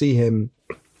came to see him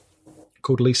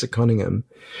called Lisa Cunningham,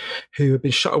 who had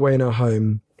been shut away in her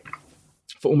home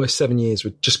for almost 7 years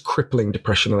with just crippling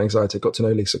depression and anxiety. I got to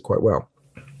know Lisa quite well.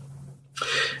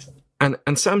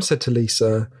 And Sam said to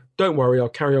Lisa, don't worry, I'll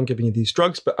carry on giving you these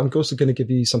drugs, but I'm also going to give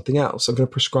you something else. I'm going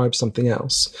to prescribe something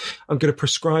else. I'm going to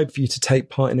prescribe for you to take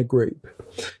part in a group.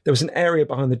 There was an area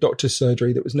behind the doctor's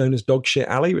surgery that was known as Dog Shit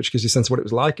Alley, which gives you a sense of what it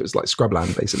was like. It was like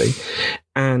Scrubland, basically.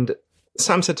 And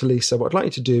Sam said to Lisa, what I'd like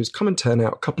you to do is come and turn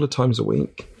out a couple of times a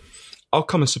week. I'll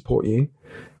come and support you.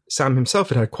 Sam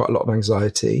himself had quite a lot of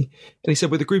anxiety. And he said,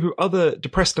 with a group of other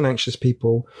depressed and anxious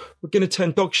people, we're going to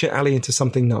turn Dog Shit Alley into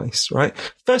something nice, right?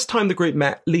 First time the group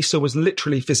met, Lisa was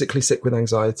literally physically sick with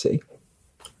anxiety.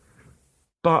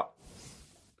 But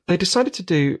they decided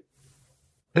they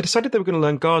were going to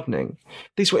learn gardening.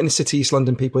 These were inner city East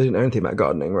London people who didn't know anything about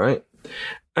gardening, right?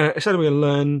 They decided we're going to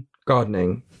learn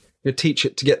gardening. We're going to teach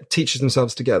it to get teachers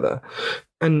themselves together.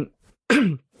 And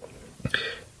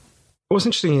what's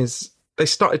interesting is they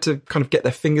started to kind of get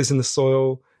their fingers in the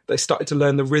soil. They started to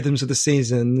learn the rhythms of the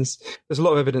seasons. There's a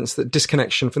lot of evidence that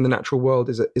disconnection from the natural world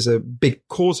is a big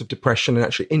cause of depression, and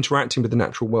actually interacting with the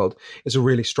natural world is a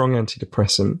really strong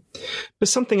antidepressant. But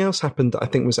something else happened that I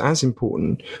think was as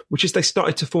important, which is they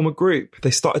started to form a group.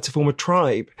 They started to form a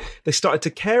tribe. They started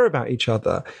to care about each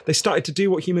other. They started to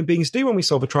do what human beings do when we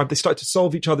solve a tribe. They started to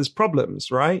solve each other's problems,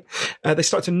 right? They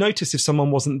started to notice if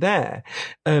someone wasn't there.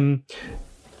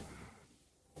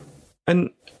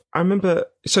 And I remember,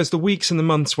 so as the weeks and the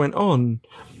months went on,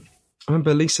 I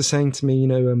remember Lisa saying to me,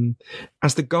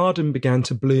 as the garden began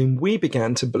to bloom, we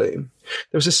began to bloom.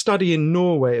 There was a study in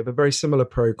Norway of a very similar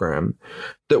program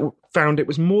that found it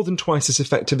was more than twice as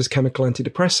effective as chemical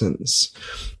antidepressants.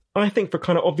 I think for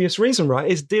kind of obvious reason,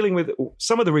 right, is dealing with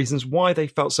some of the reasons why they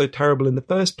felt so terrible in the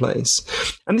first place.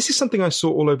 And this is something I saw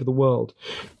all over the world.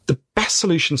 The best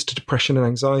solutions to depression and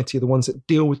anxiety are the ones that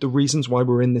deal with the reasons why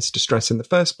we're in this distress in the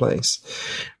first place.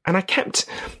 And I kept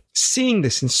seeing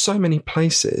this in so many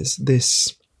places,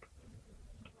 this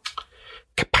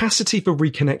capacity for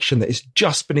reconnection that is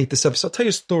just beneath the surface. I'll tell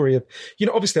you a story of,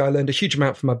 obviously I learned a huge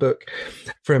amount from my book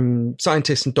from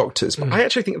scientists and doctors, but I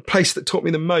actually think the place that taught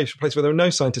me the most, a place where there were no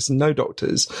scientists and no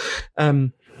doctors.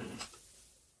 So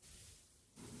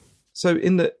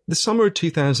in the summer of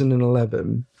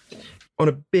 2011, on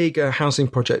a big housing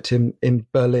project in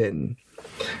Berlin,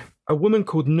 a woman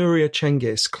called Nuria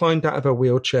Cengiz climbed out of her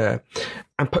wheelchair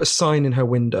and put a sign in her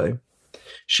window.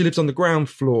 She lives on the ground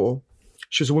floor.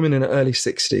 She was a woman in her early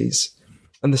 60s.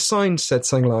 And the sign said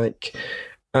something like,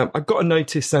 I got a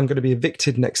notice I'm going to be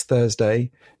evicted next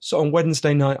Thursday. So on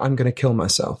Wednesday night, I'm going to kill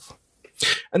myself.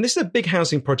 And this is a big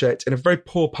housing project in a very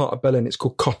poor part of Berlin. It's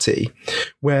called Kotti,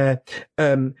 where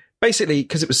basically,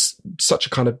 because it was such a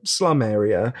kind of slum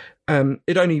area, you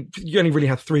only really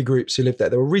had three groups who lived there.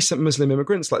 There were recent Muslim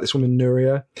immigrants like this woman,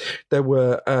 Nuria. There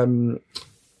were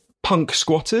punk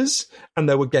squatters, and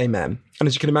there were gay men. And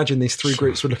as you can imagine, these three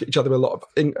groups would look at each other with a lot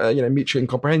of mutual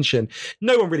incomprehension.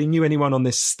 No one really knew anyone on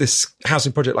this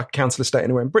housing project, like a council estate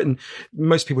anywhere in Britain.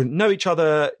 Most people didn't know each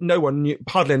other.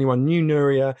 Hardly anyone knew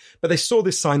Nuria, but they saw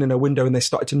this sign in her window and they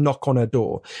started to knock on her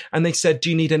door. And they said,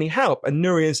 do you need any help? And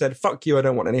Nuria said, fuck you, I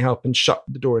don't want any help, and shut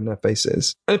the door in their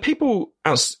faces. And the people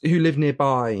who lived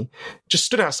nearby just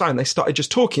stood outside and they started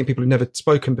just talking, people who'd never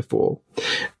spoken before.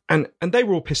 And they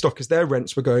were all pissed off because their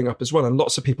rents were going up as well. And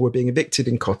lots of people were being evicted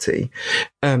in Kotti.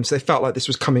 So they felt like this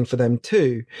was coming for them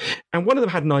too. And one of them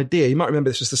had an idea. You might remember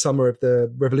this was the summer of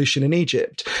the revolution in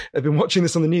Egypt. I've been watching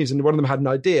this on the news, and one of them had an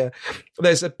idea.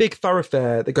 There's a big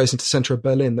thoroughfare that goes into the centre of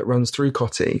Berlin that runs through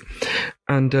Kotti.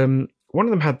 And one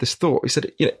of them had this thought. He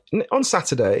said, on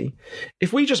Saturday,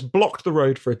 if we just blocked the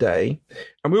road for a day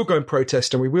and we'll go and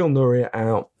protest and we wheel Nuria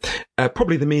out,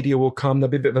 probably the media will come.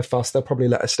 There'll be a bit of a fuss. They'll probably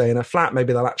let us stay in our flat.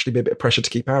 Maybe there'll actually be a bit of pressure to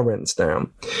keep our rents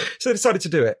down. So they decided to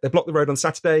do it. They blocked the road on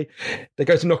Saturday. They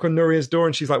go to knock on Nuria's door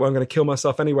and she's like, well, I'm going to kill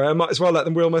myself anyway. I might as well let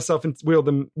them wheel me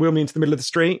into the middle of the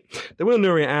street. They wheel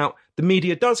Nuria out. The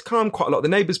media does come. Quite a lot of the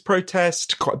neighbours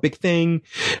protest. Quite a big thing.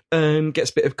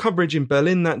 Gets a bit of coverage in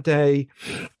Berlin that day.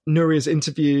 Nuria's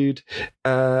interviewed,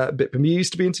 a bit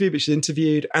bemused to be interviewed, but she's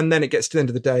interviewed. And then it gets to the end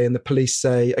of the day and the police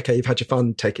say, okay, you've had your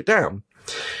fun, take it down.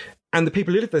 And the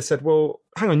people who live there said, well,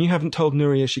 hang on, you haven't told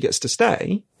Nuria she gets to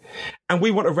stay. And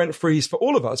we want a rent freeze for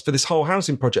all of us for this whole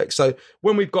housing project. So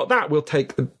when we've got that, we'll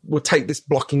take this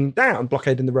blockading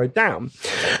the road down.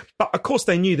 But of course,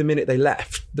 they knew the minute they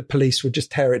left, the police would just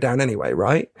tear it down anyway,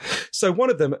 right? So one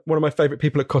of my favourite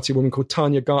people at Cotti, a woman called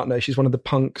Tanya Gartner, she's one of the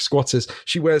punk squatters.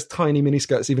 She wears tiny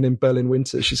miniskirts even in Berlin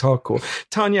winters. She's hardcore.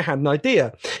 Tanya had an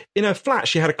idea. In her flat,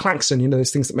 she had a klaxon,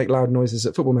 those things that make loud noises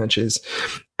at football matches.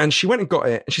 And she went and got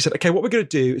it. And she said, okay, what we're going to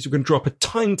do is we're going to drop a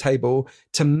timetable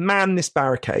to man this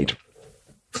barricade.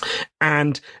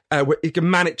 And you can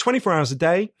man it 24 hours a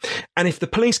day. And if the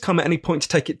police come at any point to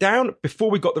take it down, before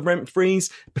we got the rent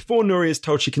freeze, before Nuria's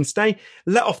told she can stay,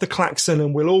 let off the klaxon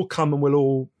and we'll all come and we'll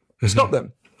all stop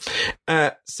them.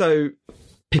 So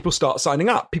people start signing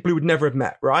up, people who would never have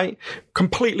met, right?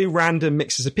 Completely random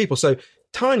mixes of people. So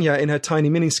Tanya, in her tiny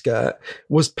miniskirt,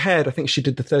 was paired, I think she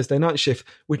did the Thursday night shift,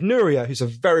 with Nuria, who's a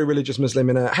very religious Muslim,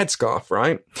 in a headscarf,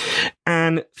 right?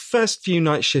 And first few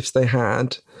night shifts they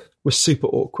had were super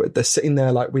awkward. They're sitting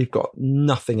there like, we've got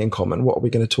nothing in common. What are we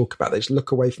going to talk about? They just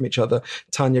look away from each other.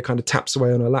 Tanya kind of taps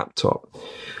away on her laptop.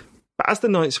 But as the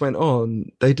nights went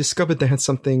on, they discovered they had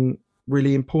something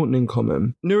really important in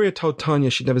common. Nuria told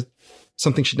Tanya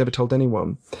something she'd never told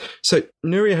anyone. So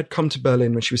Nuria had come to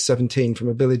Berlin when she was 17 from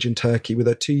a village in Turkey with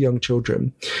her 2 young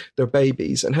children. They were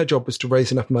babies, and her job was to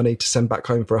raise enough money to send back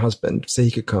home for her husband so he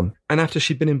could come. And after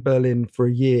she'd been in Berlin for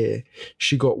a year,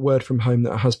 she got word from home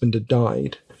that her husband had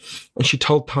died. And she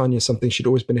told Tanya something she'd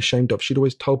always been ashamed of. She'd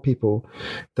always told people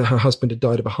that her husband had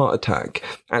died of a heart attack.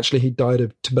 Actually, he died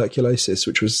of tuberculosis,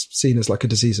 which was seen as like a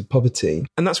disease of poverty.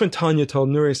 And that's when Tanya told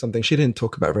Nuria something she didn't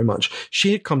talk about very much.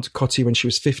 She had come to Cotti when she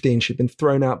was 15. She'd been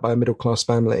thrown out by a middle-class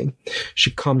family.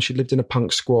 She'd lived in a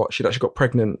punk squat. She'd actually got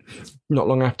pregnant not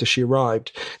long after she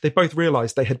arrived. They both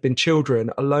realised they had been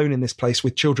children alone in this place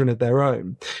with children of their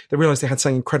own. They realised they had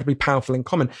something incredibly powerful in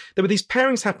common. There were these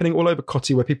pairings happening all over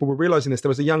Cotti where people were realising this. There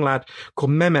was a young lad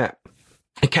called Mehmet.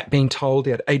 He kept being told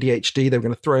he had ADHD. They were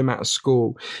going to throw him out of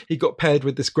school. He got paired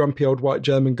with this grumpy old white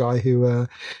German guy who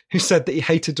said that he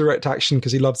hated direct action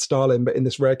because he loved Stalin, but in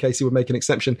this rare case, he would make an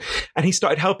exception. And he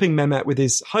started helping Mehmet with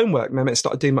his homework. Mehmet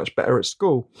started doing much better at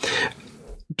school.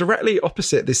 Directly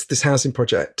opposite this housing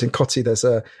project in Cotti, there's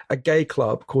a gay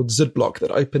club called Zudblock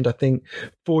that opened, I think,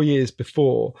 4 years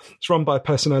before. It's run by a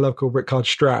person I love called Richard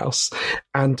Strauss.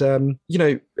 And,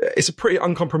 it's a pretty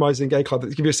uncompromising gay club. To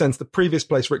give you a sense, the previous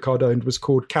place Richard owned was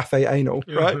called Cafe Anal,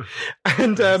 right?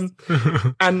 And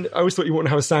and I always thought you wouldn't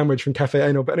have a sandwich from Cafe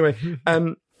Anal. But anyway,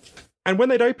 and when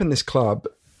they'd opened this club,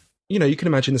 you can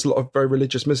imagine there's a lot of very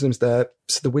religious Muslims there.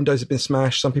 So the windows have been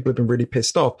smashed. Some people have been really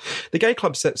pissed off. The gay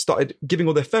club started giving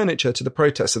all their furniture to the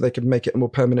protest so they could make it a more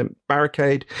permanent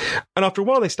barricade. And after a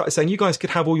while, they started saying, you guys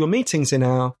could have all your meetings in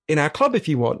our club if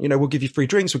you want. We'll give you free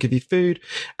drinks. We'll give you food.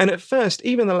 And at first,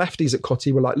 even the lefties at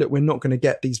Cotti were like, look, we're not going to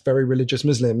get these very religious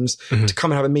Muslims to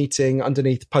come and have a meeting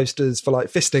underneath posters for like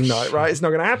fisting night, right? It's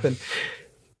not going to happen.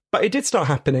 But it did start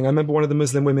happening. I remember one of the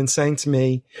Muslim women saying to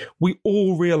me, we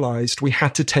all realised we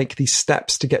had to take these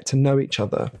steps to get to know each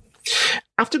other.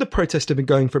 After the protest had been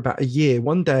going for about a year,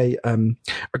 one day a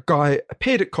guy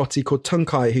appeared at Cotti called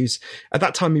Tunkai, who's, at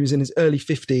that time, he was in his early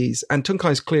 50s. And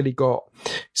Tunkai's clearly got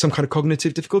some kind of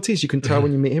cognitive difficulties. You can tell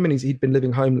when you meet him, and he'd been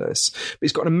living homeless. But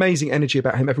he's got an amazing energy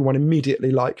about him. Everyone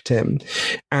immediately liked him.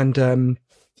 And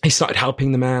he started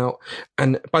helping them out.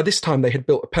 And by this time, they had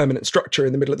built a permanent structure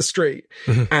in the middle of the street.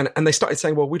 And they started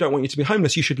saying, well, we don't want you to be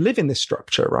homeless. You should live in this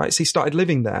structure, right? So he started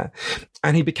living there.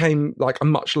 And he became like a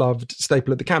much-loved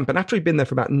staple of the camp. And after he'd been there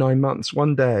for about 9 months,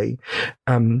 one day,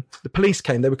 the police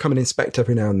came. They would come and inspect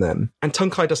every now and then. And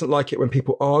Tunkai doesn't like it when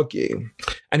people argue.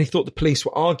 And he thought the police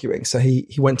were arguing. So he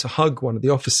went to hug one of the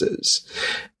officers.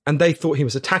 And they thought he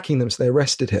was attacking them, so they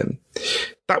arrested him.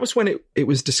 That was when it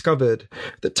was discovered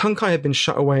that Tunkai had been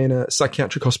shut away in a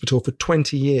psychiatric hospital for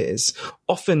 20 years,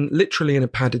 often literally in a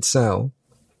padded cell.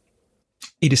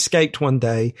 He'd escaped one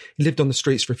day, he lived on the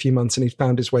streets for a few months, and he'd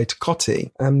found his way to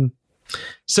Cotti.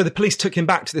 So the police took him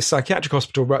back to this psychiatric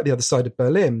hospital right at the other side of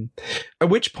Berlin, at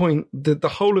which point the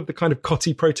whole of the kind of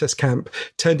Cotti protest camp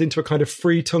turned into a kind of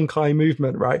free Tunkai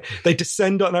movement, right? They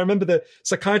descend on, and I remember the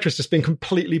psychiatrist just being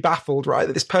completely baffled, right?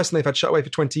 That this person they've had shut away for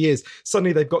 20 years,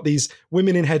 suddenly they've got these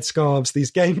women in headscarves,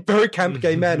 these very camp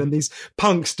gay men, and these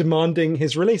punks demanding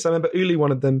his release. I remember Uli,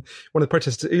 one of the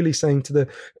protesters, Uli saying to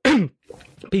the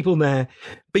people there,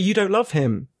 but you don't love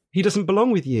him. He doesn't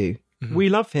belong with you. We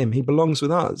love him. He belongs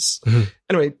with us.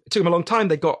 Anyway, it took him a long time.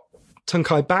 They got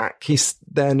Tunkai back. He's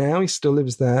there now. He still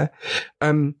lives there.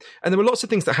 And there were lots of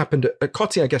things that happened at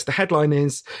Coty. I guess the headline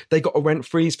is they got a rent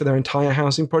freeze for their entire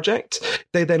housing project.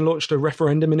 They then launched a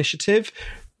referendum initiative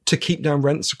to keep down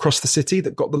rents across the city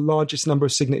that got the largest number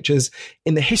of signatures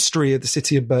in the history of the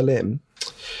city of Berlin.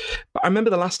 But I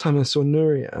remember the last time I saw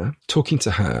Nuria, talking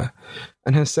to her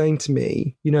and her saying to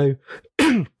me,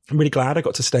 I'm really glad I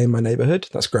got to stay in my neighborhood.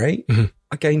 That's great.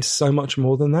 I gained so much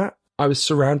more than that. I was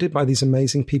surrounded by these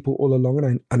amazing people all along,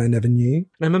 and I never knew. And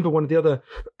I remember one of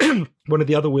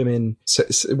the other women,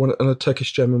 a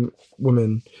Turkish German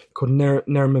woman called Neriman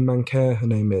Manker, her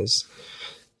name is,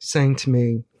 saying to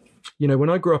me, when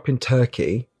I grew up in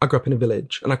Turkey, I grew up in a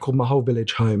village, and I called my whole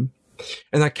village home.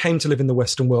 And I came to live in the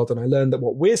Western world, and I learned that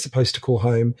what we're supposed to call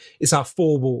home is our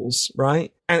four walls,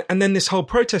 right? And then this whole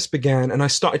protest began, and I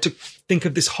started to think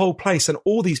of this whole place and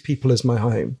all these people as my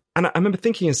home. And I remember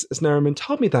thinking, as Neriman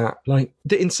told me that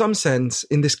in some sense,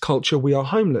 in this culture, we are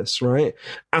homeless, right?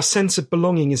 Our sense of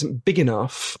belonging isn't big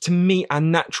enough to meet our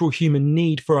natural human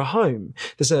need for a home.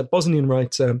 There's a Bosnian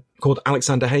writer called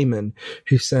Alexander Heyman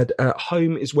who said,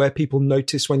 home is where people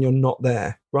notice when you're not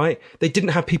there, right? They didn't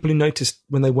have people who noticed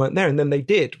when they weren't there, and then they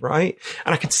did, right?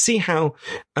 And I could see how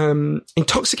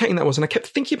intoxicating that was. And I kept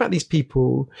thinking about these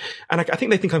people, and I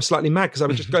think they think I'm slightly mad because I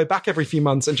would just go back every few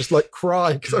months and just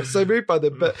cry because I was so moved by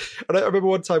them. But I remember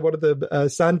one time one of them,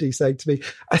 Sandy, saying to me,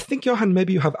 I think, Johann,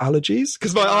 maybe you have allergies,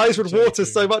 because my eyes would water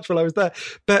so much when I was there.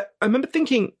 But I remember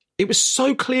thinking, it was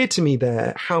so clear to me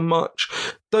there how much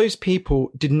those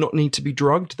people did not need to be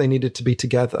drugged. They needed to be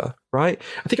together, right?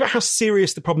 I think about how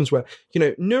serious the problems were.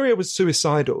 Nuria was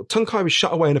suicidal. Tunkai was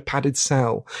shut away in a padded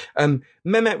cell.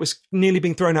 Mehmet was nearly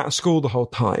being thrown out of school the whole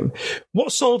time.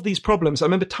 What solved these problems? I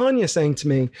remember Tanya saying to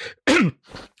me,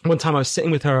 one time I was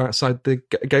sitting with her outside the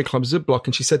gay club Zublock,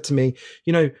 and she said to me,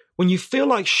 when you feel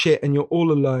like shit and you're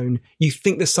all alone, you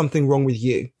think there's something wrong with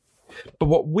you. But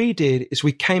what we did is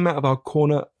we came out of our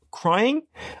corner crying,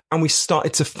 and we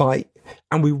started to fight,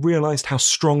 and we realized how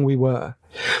strong we were.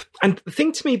 And the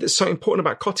thing to me that's so important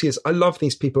about Coty is I love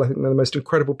these people. I think they're the most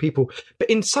incredible people, but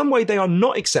in some way they are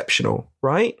not exceptional,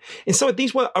 right? In some way,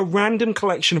 these were a random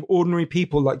collection of ordinary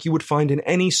people like you would find in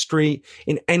any street,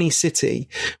 in any city.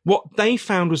 What they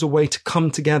found was a way to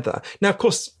come together. Now, of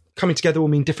course, coming together will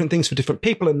mean different things for different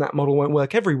people, and that model won't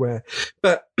work everywhere.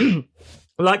 But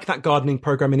like that gardening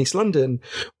program in East London,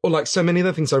 or like so many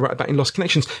other things I write about in Lost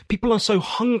Connections, people are so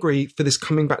hungry for this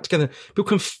coming back together. People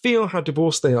can feel how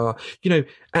divorced they are,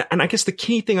 and I guess the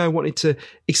key thing I wanted to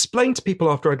explain to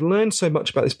people after I'd learned so much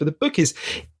about this for the book is,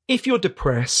 if you're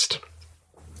depressed,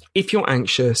 if you're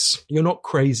anxious, you're not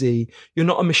crazy, you're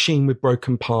not a machine with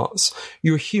broken parts,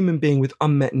 you're a human being with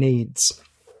unmet needs.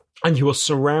 And you are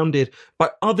surrounded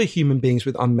by other human beings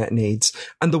with unmet needs.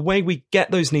 And the way we get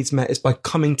those needs met is by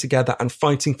coming together and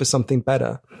fighting for something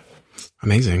better.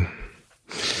 Amazing.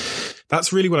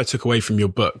 That's really what I took away from your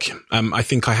book. I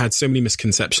think I had so many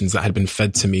misconceptions that had been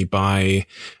fed to me by,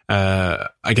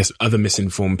 I guess, other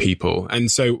misinformed people. And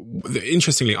so,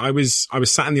 interestingly, I was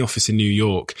sat in the office in New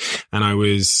York, and I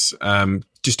was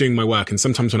just doing my work. And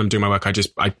sometimes when I'm doing my work, I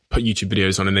put YouTube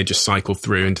videos on, and they just cycle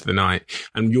through into the night.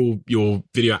 And your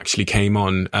video actually came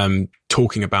on,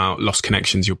 talking about Lost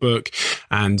Connections, your book,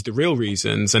 and the real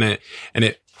reasons. And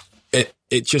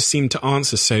it just seemed to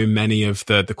answer so many of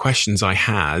the questions I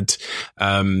had,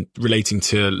 relating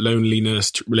to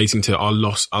loneliness, relating to our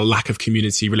lack of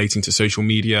community, relating to social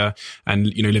media, and,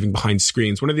 living behind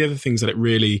screens. One of the other things that it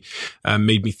really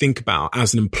made me think about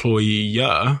as an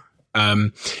employer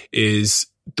is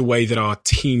the way that our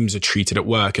teams are treated at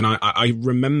work. And I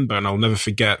remember, and I'll never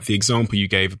forget, the example you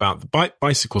gave about the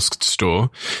bicycle store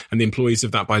and the employees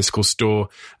of that bicycle store.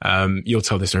 You'll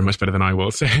tell this story much better than I will,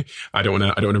 so I don't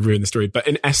want to ruin the story. But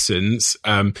in essence,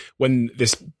 when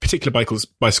this particular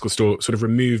bicycle store sort of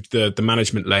removed the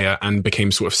management layer and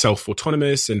became sort of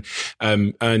self-autonomous and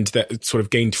that sort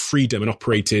of gained freedom and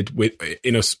operated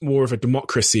in a more of a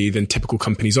democracy than typical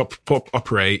companies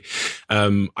operate,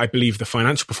 I believe the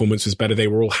financial performance was better.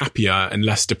 They were all happier and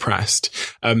less depressed.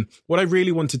 What I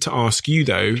really wanted to ask you,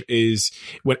 though, is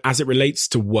as it relates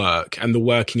to work and the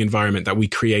working environment that we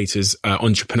create as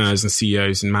entrepreneurs and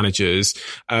CEOs and managers,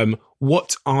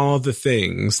 what are the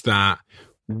things that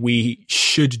we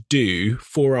should do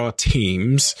for our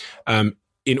teams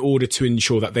in order to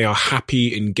ensure that they are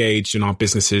happy, engaged, and our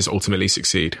businesses ultimately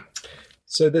succeed?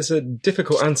 So there's a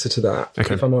difficult answer to that,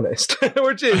 if I'm honest,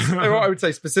 which is what I would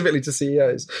say specifically to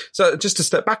CEOs. So just to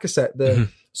step back a sec,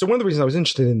 so one of the reasons I was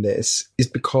interested in this is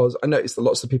because I noticed that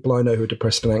lots of the people I know who are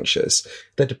depressed and anxious,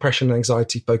 their depression and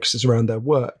anxiety focuses around their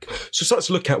work. So start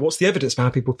to look at what's the evidence for how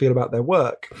people feel about their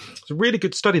work. It's a really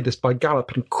good study, this by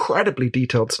Gallup, an incredibly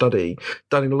detailed study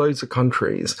done in loads of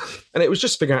countries. And it was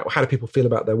just figuring out how do people feel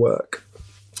about their work.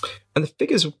 And the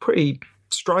figures were pretty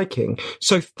striking.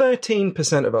 So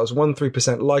 13% of us,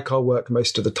 13%, like our work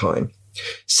most of the time.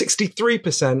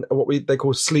 63% are what they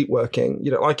call sleepworking.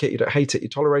 You don't like it, you don't hate it, you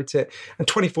tolerate it. And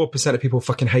 24% of people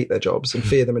fucking hate their jobs and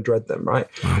fear them and dread them, right?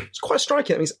 Wow. It's quite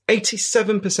striking. That means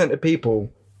 87% of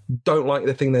people don't like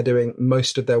the thing they're doing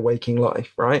most of their waking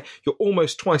life, right? You're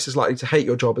almost twice as likely to hate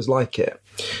your job as like it.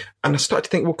 And I started to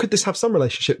think, well, could this have some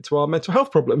relationship to our mental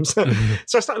health problems? So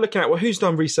I started looking at, well, who's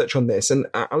done research on this? And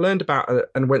I learned about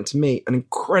and went to meet an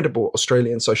incredible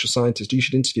Australian social scientist you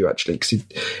should interview, actually, because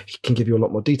he can give you a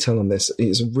lot more detail on this.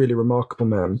 He's a really remarkable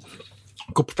man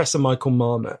called Professor Michael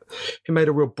Marmot, who made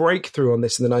a real breakthrough on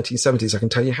this in the 1970s. I can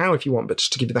tell you how if you want, but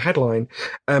just to give you the headline,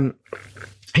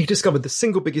 he discovered the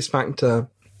single biggest factor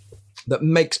that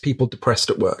makes people depressed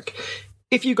at work.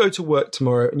 If you go to work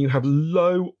tomorrow and you have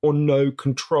low or no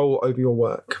control over your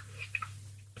work,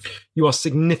 you are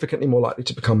significantly more likely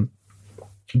to become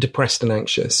depressed and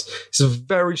anxious. There's a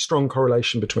very strong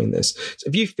correlation between this. So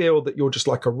if you feel that you're just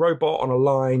like a robot on a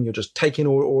line, you're just taking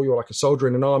or you're like a soldier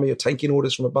in an army, you're taking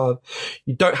orders from above,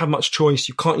 you don't have much choice,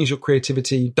 you can't use your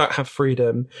creativity, you don't have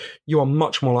freedom, you are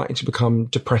much more likely to become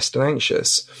depressed and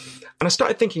anxious. And I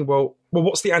started thinking, well,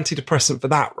 what's the antidepressant for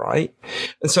that, right?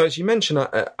 And so, as you mentioned,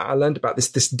 I learned about this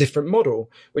different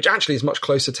model, which actually is much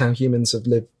closer to how humans have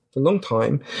lived for a long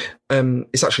time.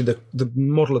 It's actually the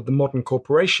model of the modern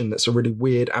corporation that's a really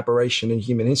weird aberration in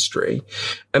human history.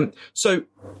 So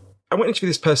I went into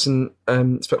this person,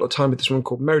 spent a lot of time with this woman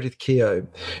called Meredith Keogh,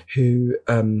 who...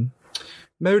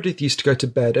 Meredith used to go to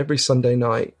bed every Sunday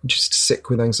night just sick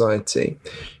with anxiety.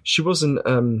 She wasn't,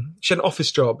 she had an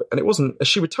office job, and it wasn't, as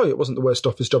she would tell you, it wasn't the worst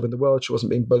office job in the world. She wasn't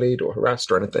being bullied or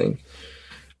harassed or anything.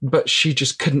 But she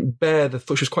just couldn't bear the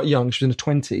thought. She was quite young. She was in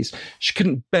her 20s. She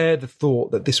couldn't bear the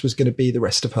thought that this was going to be the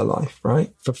rest of her life,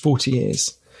 right? For 40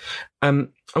 years. And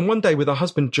one day with her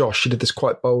husband, Josh, she did this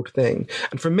quite bold thing.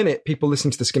 And for a minute, people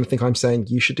listening to this are going to think I'm saying,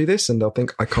 you should do this. And they'll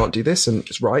think, I can't do this. And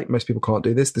it's right. Most people can't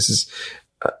do this. This is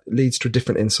leads to a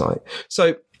different insight.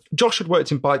 So Josh had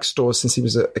worked in bike stores since he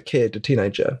was a kid, a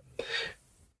teenager.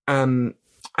 And,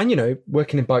 you know,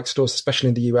 working in bike stores, especially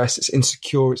in the US, it's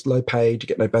insecure, it's low paid, you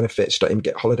get no benefits, you don't even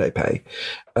get holiday pay.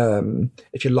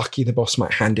 If you're lucky, the boss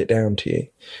might hand it down to you.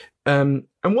 And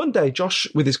one day, Josh,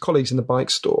 with his colleagues in the bike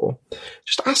store,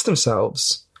 just asked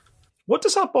themselves, what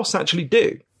does our boss actually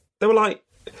do? They were like,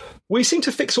 we seem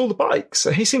to fix all the bikes.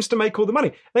 He seems to make all the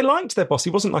money. They liked their boss.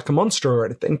 He wasn't like a monster or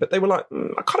anything, but they were like,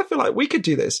 I kind of feel like we could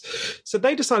do this. So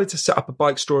they decided to set up a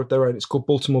bike store of their own. It's called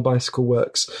Baltimore Bicycle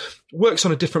Works. Works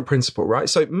on a different principle, right?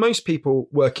 So most people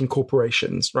work in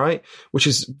corporations, right? Which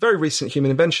is very recent human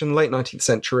invention, late 19th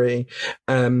century.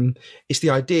 It's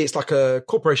the idea, it's like a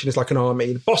corporation is like an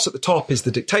army. The boss at the top is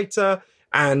the dictator.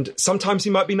 And sometimes he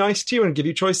might be nice to you and give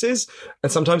you choices.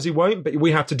 And sometimes he won't, but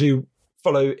we have to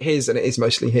follow his, and it is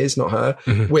mostly his, not her,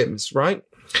 whims, right?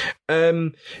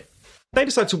 They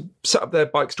decide to set up their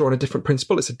bike store on a different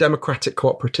principle. It's a democratic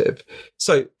cooperative.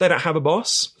 So they don't have a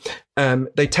boss.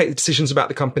 They take the decisions about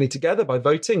the company together by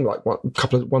voting, like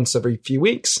once every few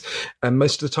weeks.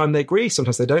 Most of the time they agree.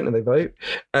 Sometimes they don't and they vote.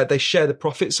 They share the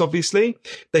profits, obviously.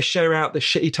 They share out the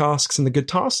shitty tasks and the good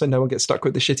tasks, so no one gets stuck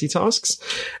with the shitty tasks.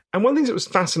 And one of the things that was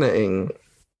fascinating,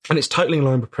 and it's totally in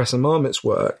line with Professor Marmot's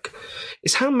work,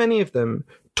 is how many of them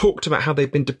talked about how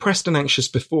they've been depressed and anxious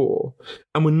before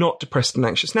and were not depressed and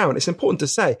anxious now. And it's important to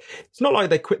say, it's not like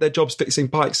they quit their jobs fixing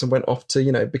bikes and went off to,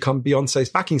 you know, become Beyonce's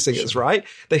backing singers, right?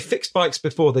 They fixed bikes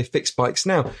before, they fix bikes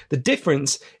now. The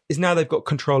difference is now they've got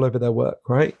control over their work,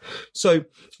 right? So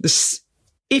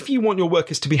if you want your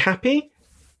workers to be happy,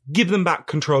 give them back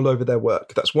control over their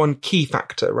work. That's one key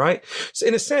factor, right? So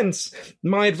in a sense,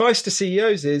 my advice to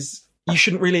CEOs is, you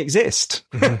shouldn't really exist.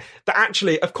 That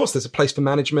actually, of course, there's a place for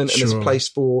management and there's a place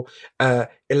for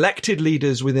elected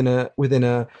leaders within an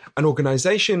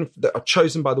organization that are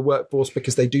chosen by the workforce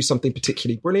because they do something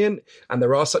particularly brilliant. And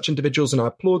there are such individuals, and I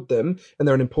applaud them, and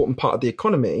they're an important part of the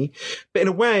economy. But in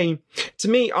a way, to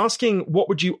me, asking what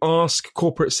would you ask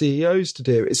corporate CEOs to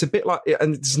do, it's a bit like,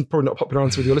 and this is probably not a popular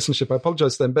answer with your listenership, I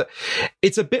apologize to them, but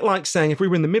it's a bit like saying, if we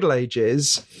were in the Middle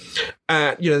Ages,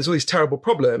 there's all these terrible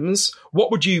problems, what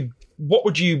would you what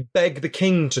would you beg the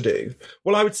king to do?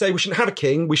 Well, I would say we shouldn't have a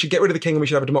king. We should get rid of the king and we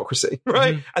should have a democracy,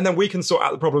 right? And then we can sort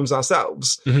out the problems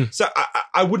ourselves. So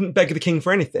I wouldn't beg the king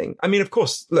for anything. I mean, of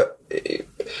course, look,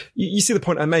 you see the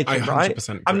point I'm making, right?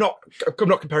 I'm not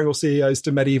comparing all CEOs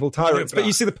to medieval tyrants, but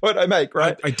you see the point I make,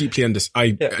 right? I deeply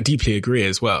I deeply agree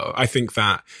as well. I think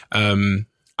that,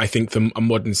 I think a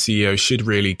modern CEO should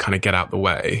really kind of get out the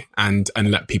way and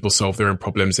let people solve their own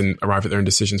problems and arrive at their own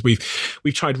decisions. We've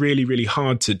tried really, really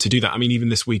hard to do that. I mean, even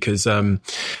this week, as our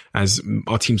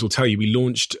teams will tell you, we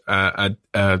launched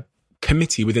a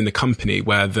committee within the company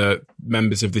where the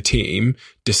members of the team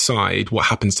decide what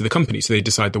happens to the company. So they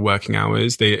decide the working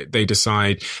hours, they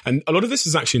decide, and a lot of this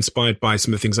is actually inspired by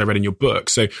some of the things I read in your book.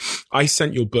 So I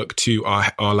sent your book to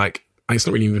our like, it's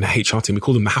not really even a HR team. We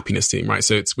call them the happiness team, right?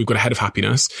 So we've got a head of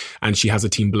happiness and she has a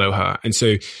team below her. And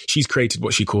so she's created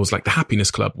what she calls like the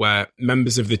happiness club, where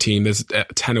members of the team, there's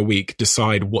 10 a week,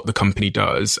 decide what the company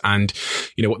does and,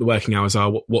 you know, what the working hours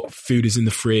are, what food is in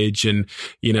the fridge and,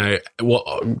 you know, what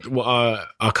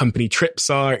our company trips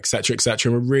are, et cetera, et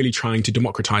cetera. And we're really trying to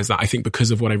democratize that, I think,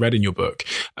 because of what I read in your book.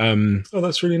 Oh,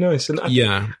 that's really nice. And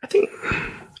I think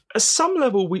at some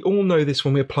level, we all know this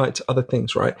when we apply it to other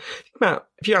things, right? Think about,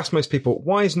 if you ask most people,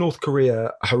 why is North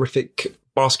Korea a horrific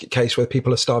basket case where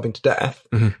people are starving to death,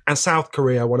 and South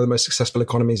Korea one of the most successful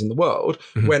economies in the world,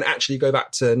 when actually you go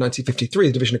back to 1953,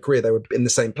 the division of Korea, they were in the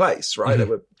same place, right? They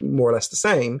were more or less the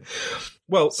same.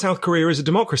 Well, South Korea is a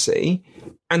democracy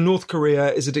and North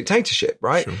Korea is a dictatorship,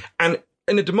 right? Sure. And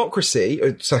in a democracy,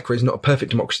 South Korea is not a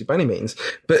perfect democracy by any means,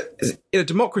 but in a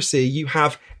democracy, you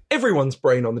have everyone's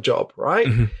brain on the job, right?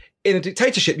 In a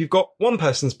dictatorship, you've got one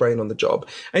person's brain on the job.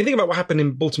 And you think about what happened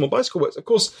in Baltimore Bicycle Works. Of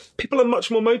course, people are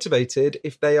much more motivated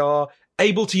if they are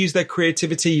able to use their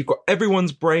creativity. You've got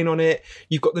everyone's brain on it.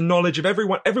 You've got the knowledge of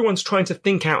everyone. Everyone's trying to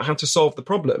think out how to solve the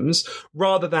problems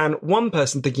rather than one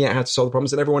person thinking out how to solve the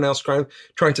problems and everyone else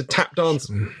trying to tap dance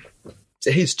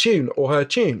to his tune or her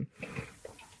tune.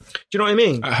 Do you know what I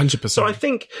mean? 100%. So I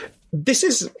think this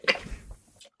is,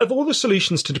 of all the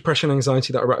solutions to depression and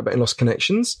anxiety that I write about in Lost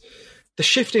Connections, the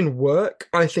shift in work,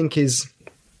 I think, is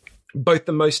both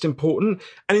the most important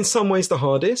and in some ways the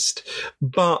hardest.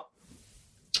 But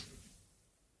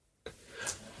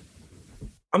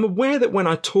I'm aware that when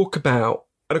I talk about,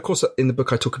 and of course in the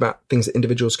book I talk about things that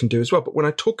individuals can do as well, but when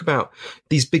I talk about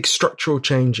these big structural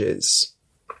changes,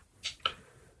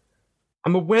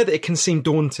 I'm aware that it can seem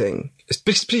daunting,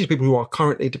 especially people who are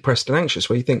currently depressed and anxious,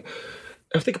 where you think,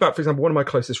 I think about, for example, one of my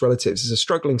closest relatives is a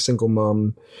struggling single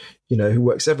mum, you know, who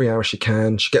works every hour she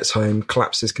can. She gets home,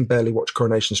 collapses, can barely watch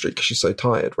Coronation Street because she's so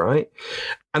tired, right?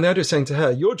 And the idea of saying to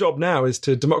her, your job now is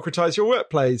to democratize your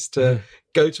workplace, to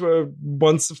go to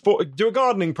do a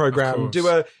gardening program, do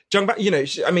a young back, you know,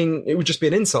 I mean, it would just be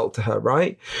an insult to her,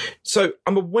 right? So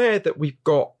I'm aware that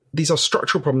these are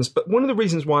structural problems, but one of the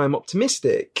reasons why I'm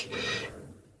optimistic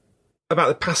about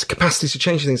the past capacity to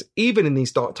change things, even in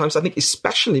these dark times, I think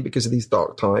especially because of these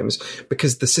dark times,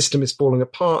 because the system is falling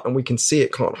apart and we can see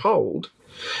it can't hold,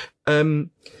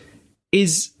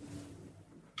 is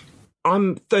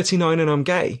I'm 39 and I'm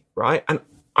gay, right? And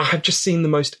I have just seen the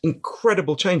most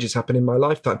incredible changes happen in my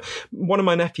lifetime. One of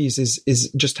my nephews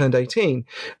is just turned 18.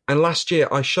 And last year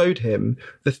I showed him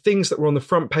the things that were on the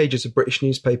front pages of British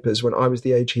newspapers when I was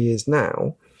the age he is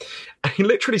now. And he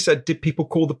literally said, did people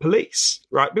call the police?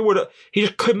 Right? He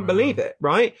just couldn't believe it,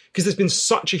 right? Because there's been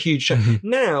such a huge change.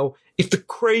 Now, if the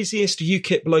craziest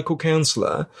UKIP local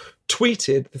councillor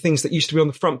tweeted the things that used to be on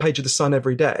the front page of The Sun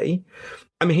every day,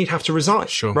 I mean, he'd have to resign,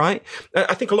 right?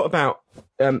 I think a lot about,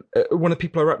 one of the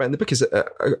people I write about in the book is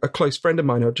a close friend of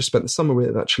mine who I've just spent the summer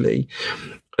with, actually.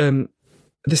 Who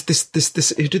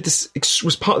did this,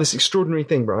 was part of this extraordinary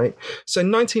thing, right? So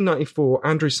in 1994,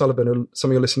 Andrew Sullivan, who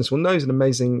some of your listeners will know, is an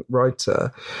amazing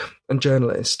writer and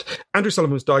journalist. Andrew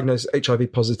Sullivan was diagnosed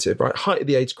HIV positive, right? Height of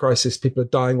the AIDS crisis, people are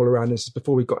dying all around us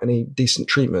before we got any decent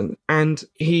treatment. And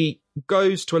he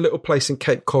goes to a little place in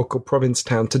Cape Cod called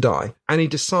Provincetown to die. And he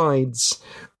decides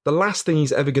the last thing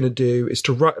he's ever going to do is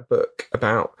to write a book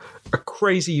about a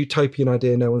crazy utopian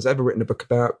idea no one's ever written a book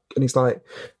about. And he's like,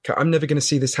 okay, I'm never going to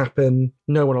see this happen.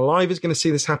 No one alive is going to see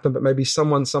this happen, but maybe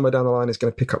someone somewhere down the line is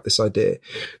going to pick up this idea.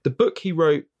 The book he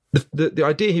wrote, the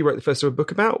idea he wrote the first ever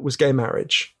book about was gay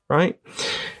marriage, right?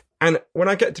 And when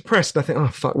I get depressed, I think, oh,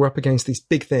 fuck, we're up against these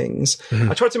big things.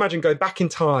 I try to imagine going back in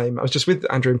time. I was just with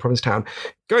Andrew in Provincetown,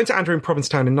 going to Andrew in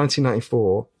Provincetown in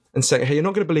 1994 and saying, hey, you're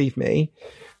not going to believe me.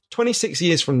 26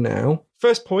 years from now,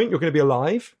 first point, you're going to be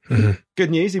alive. Good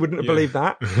news. He wouldn't have believed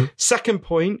that. Second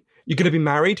point, you're going to be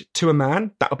married to a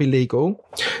man. That'll be legal.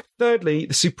 Thirdly,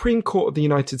 the Supreme Court of the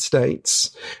United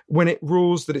States, when it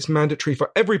rules that it's mandatory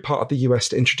for every part of the US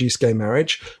to introduce gay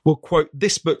marriage, will quote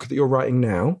this book that you're writing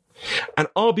now. And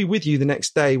I'll be with you the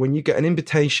next day when you get an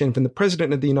invitation from the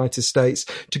President of the United States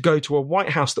to go to a White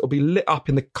House that will be lit up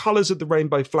in the colours of the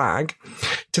rainbow flag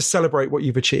to celebrate what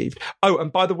you've achieved. Oh,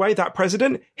 and by the way, that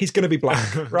president, he's going to be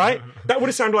black, right? That would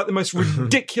have sounded like the most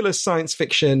ridiculous science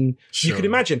fiction you could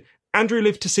imagine. Andrew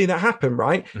lived to see that happen,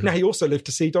 right? Mm-hmm. Now, he also lived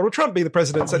to see Donald Trump be the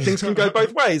president, so things can go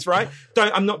both ways, right?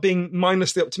 I'm not being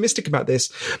mindlessly optimistic about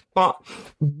this. But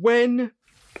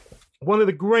one of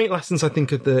the great lessons, I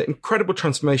think, of the incredible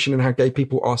transformation in how gay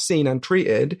people are seen and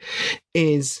treated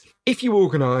is if you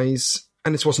organise,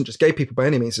 and this wasn't just gay people by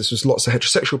any means, this was lots of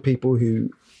heterosexual people who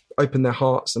opened their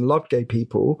hearts and loved gay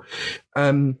people.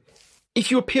 If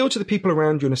you appeal to the people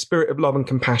around you in a spirit of love and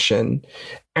compassion,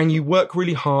 and you work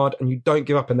really hard and you don't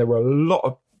give up, and there were a lot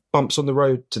of bumps on the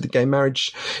road to the gay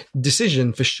marriage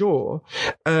decision for sure,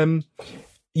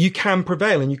 you can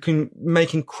prevail and you can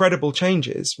make incredible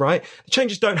changes, right? The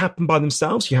changes don't happen by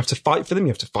themselves. You have to fight for them.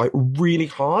 You have to fight really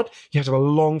hard. You have to have a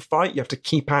long fight. You have to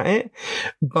keep at it.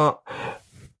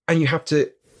 And you have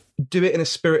to do it in a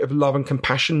spirit of love and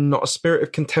compassion, not a spirit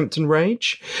of contempt and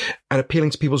rage, and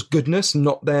appealing to people's goodness,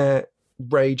 not their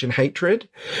rage and hatred.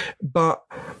 But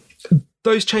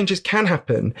those changes can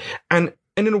happen. And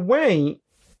in a way,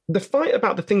 the fight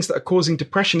about the things that are causing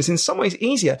depression is in some ways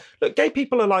easier. Look, gay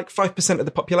people are like 5% of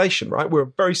the population, right? We're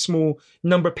a very small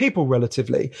number of people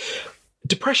relatively.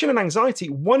 Depression and anxiety,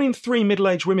 1 in 3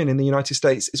 middle-aged women in the United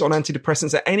States is on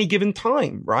antidepressants at any given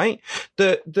time, right?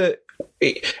 And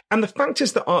the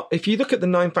factors that are, if you look at the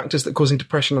 9 factors that are causing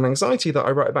depression and anxiety that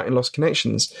I write about in Lost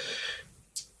Connections,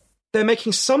 they're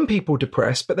making some people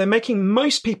depressed, but they're making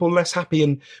most people less happy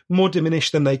and more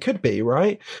diminished than they could be,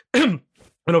 right?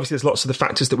 And obviously there's lots of the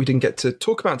factors that we didn't get to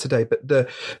talk about today, but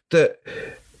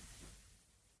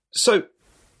so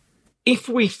if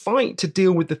we fight to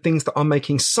deal with the things that are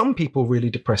making some people really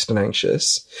depressed and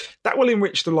anxious, that will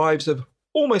enrich the lives of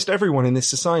almost everyone in this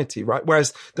society, right?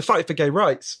 Whereas the fight for gay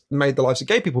rights made the lives of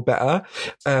gay people better,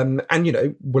 and,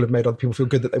 will have made other people feel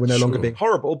good that they were no longer being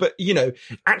horrible. But,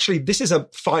 actually, this is a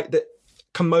fight that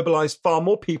can mobilize far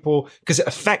more people because it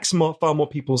affects far more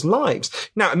people's lives.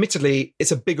 Now, admittedly,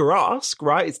 it's a bigger ask,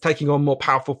 right? It's taking on more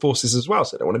powerful forces as well.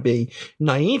 So I don't want to be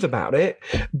naive about it.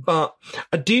 But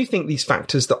I do think these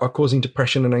factors that are causing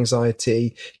depression and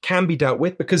anxiety can be dealt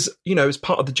with because, as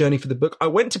part of the journey for the book, I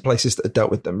went to places that had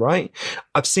dealt with them, right?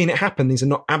 I've seen it happen. These are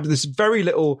not, there's very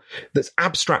little that's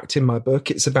abstract in my book.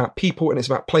 It's about people and it's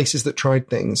about places that tried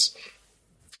things.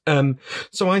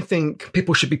 So I think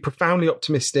people should be profoundly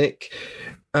optimistic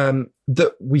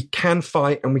that we can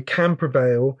fight and we can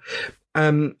prevail,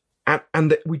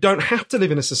 and that we don't have to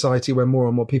live in a society where more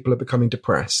and more people are becoming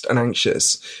depressed and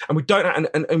anxious, and we don't,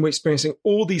 and we're experiencing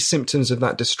all these symptoms of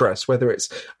that distress. Whether it's,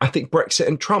 I think, Brexit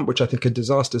and Trump, which I think are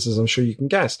disasters, as I'm sure you can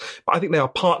guess, but I think they are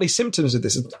partly symptoms of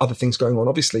this, and other things going on,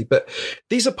 obviously, but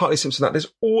these are partly symptoms of that.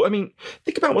 There's all,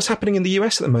 think about what's happening in the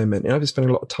US at the moment. I've been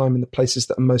spending a lot of time in the places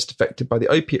that are most affected by the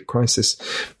opiate crisis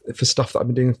for stuff that I've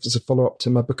been doing as a follow up to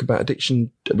my book about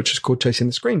addiction, which is called Chasing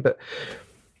the Screen. But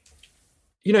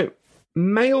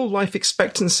male life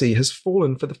expectancy has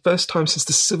fallen for the first time since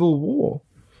the Civil War,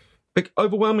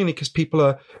 overwhelmingly because people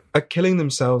are killing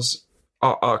themselves,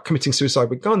 are committing suicide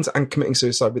with guns and committing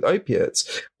suicide with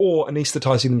opiates, or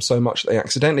anesthetizing them so much that they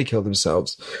accidentally kill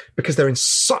themselves because they're in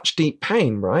such deep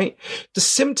pain, right? The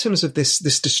symptoms of this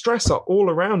distress are all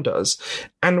around us,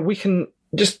 and we can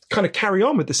just kind of carry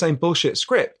on with the same bullshit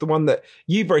script, the one that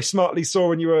you very smartly saw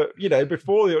when you were,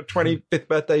 before your 25th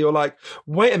birthday. You're like,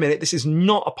 wait a minute, this is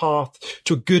not a path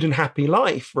to a good and happy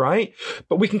life, right?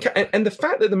 But we can, and the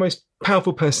fact that the most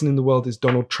powerful person in the world is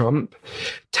Donald Trump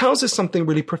tells us something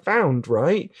really profound,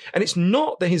 right? And it's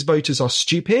not that his voters are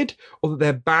stupid or that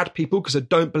they're bad people, because I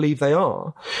don't believe they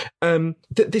are.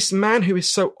 That this man who is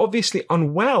so obviously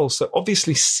unwell, so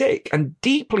obviously sick and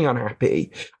deeply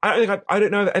unhappy, I don't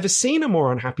know if I've ever seen a more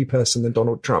unhappy person than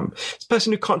Donald Trump. This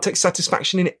person who can't take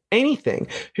satisfaction in anything,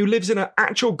 who lives in an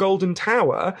actual golden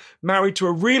tower, married to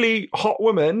a really hot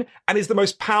woman, and is the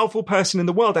most powerful person in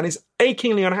the world and is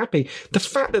achingly unhappy. The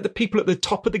fact that the people at the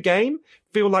top of the game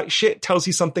feel like shit tells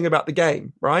you something about the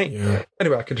game, right? Yeah.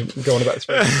 Anyway, I could go on about this.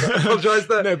 I apologise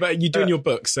there. No, but you're doing your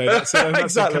book, so that's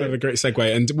exactly. Kind of a gregreat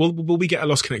segue. And will we get a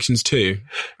Lost Connections too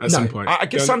at some point? I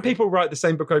guess some people write the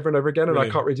same book over and over again, and really?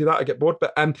 I can't really do that. I get bored.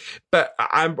 But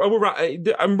I'm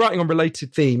writing on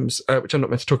related themes, which I'm not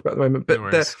meant to talk about at the moment.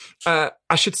 But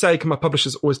I should say, because my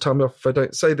publishers always tell me off if I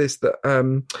don't say this, that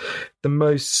the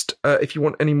most, if you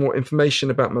want any more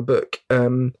information about my book,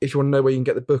 if you want to know where you can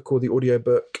get the book or the audio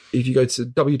book, if you go to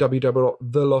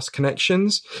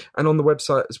www.thelostconnections, and on the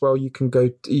website as well, you can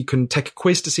take a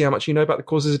quiz to see how much you know about the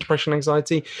causes of depression and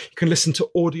anxiety. You can listen to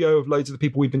audio of loads of the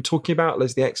people we've been talking about,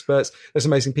 loads of the experts. There's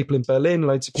amazing people in Berlin,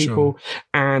 loads of people. Sure.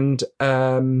 And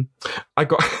I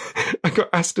got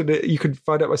asked in it, you can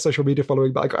find out my social media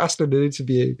following, but I got asked in an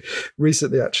interview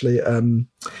recently, actually,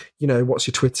 what's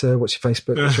your Twitter, what's your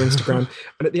Facebook, what's your Instagram?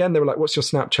 And at the end, they were like, what's your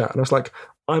Snapchat? And I was like,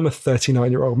 I'm a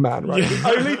 39-year-old man, right?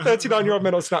 Yeah. Only 39-year-old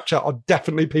men on Snapchat are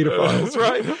definitely paedophiles,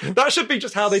 right? That should be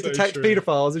just how they detect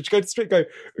paedophiles. If you go to the street, go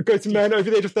to men over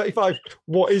the age of 35,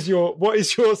 what is your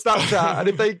Snapchat? And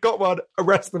if they got one,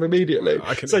 arrest them immediately.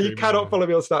 So you cannot follow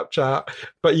me on Snapchat,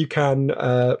 but you can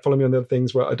follow me on the other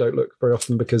things where I don't look very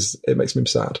often because it makes me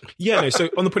sad. Yeah, no, so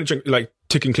on the point of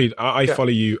to conclude, I follow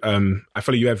you. I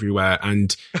follow you everywhere,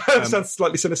 and sounds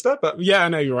slightly sinister, but yeah, I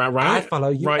know you're right. I follow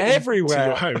you everywhere.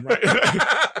 Your home, right?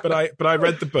 but I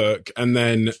read the book, and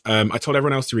then I told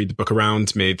everyone else to read the book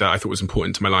around me that I thought was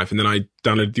important to my life, and then I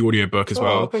downloaded the audiobook as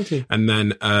well. Thank you. And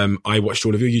then I watched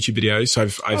all of your YouTube videos. So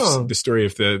I've the story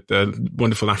of the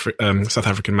wonderful South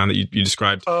African man that you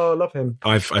described. Oh, love him.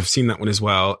 I've seen that one as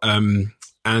well.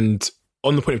 And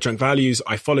on the point of junk values,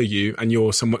 I follow you, and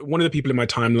you're one of the people in my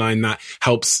timeline that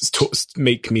helps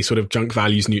make me sort of junk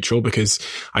values neutral, because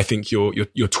I think your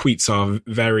tweets are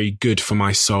very good for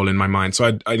my soul and my mind.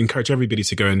 So I'd encourage everybody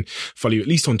to go and follow you, at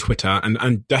least on Twitter,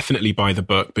 and definitely buy the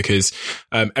book, because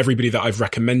everybody that I've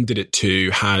recommended it to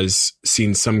has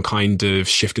seen some kind of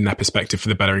shift in their perspective for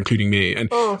the better, including me. And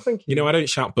thank you. I don't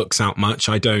shout books out much.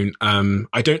 I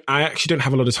actually don't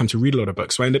have a lot of time to read a lot of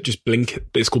books, so I end up just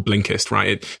it's called Blinkist, right?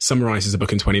 It summarizes a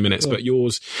book in 20 minutes, but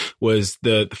yours was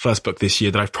the first book this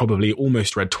year that I've probably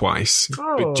almost read twice,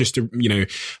 but just to,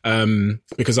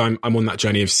 because I'm on that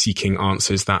journey of seeking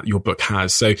answers that your book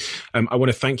has. So I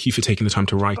want to thank you for taking the time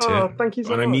to write it. Thank you so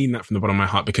much. And I mean that from the bottom of my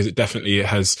heart, because it definitely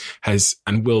has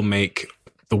and will make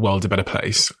the world a better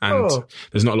place, and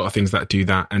there's not a lot of things that do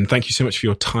that. And thank you so much for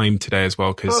your time today as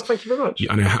well, because thank you very much.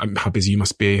 I know how busy you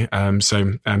must be,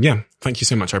 so thank you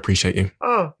so much. I appreciate you.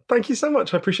 Thank you so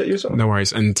much. I appreciate you as well. No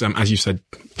worries. And as you said,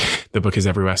 the book is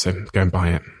everywhere, so go and buy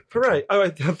it. Hooray. I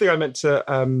think I meant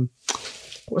to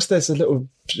there's a little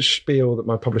spiel that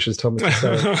my publishers told me to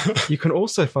say. You can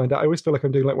also find out, I always feel like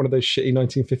I'm doing like one of those shitty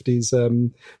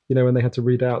 1950s, when they had to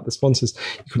read out the sponsors.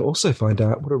 You can also find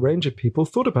out what a range of people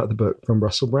thought about the book, from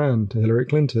Russell Brand to Hillary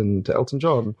Clinton to Elton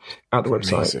John, at the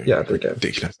website. Amazing. Yeah, there we go.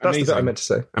 Ridiculous. That's the bit I meant to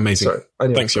say. Amazing. Sorry.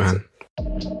 Anyway, thanks, Johann.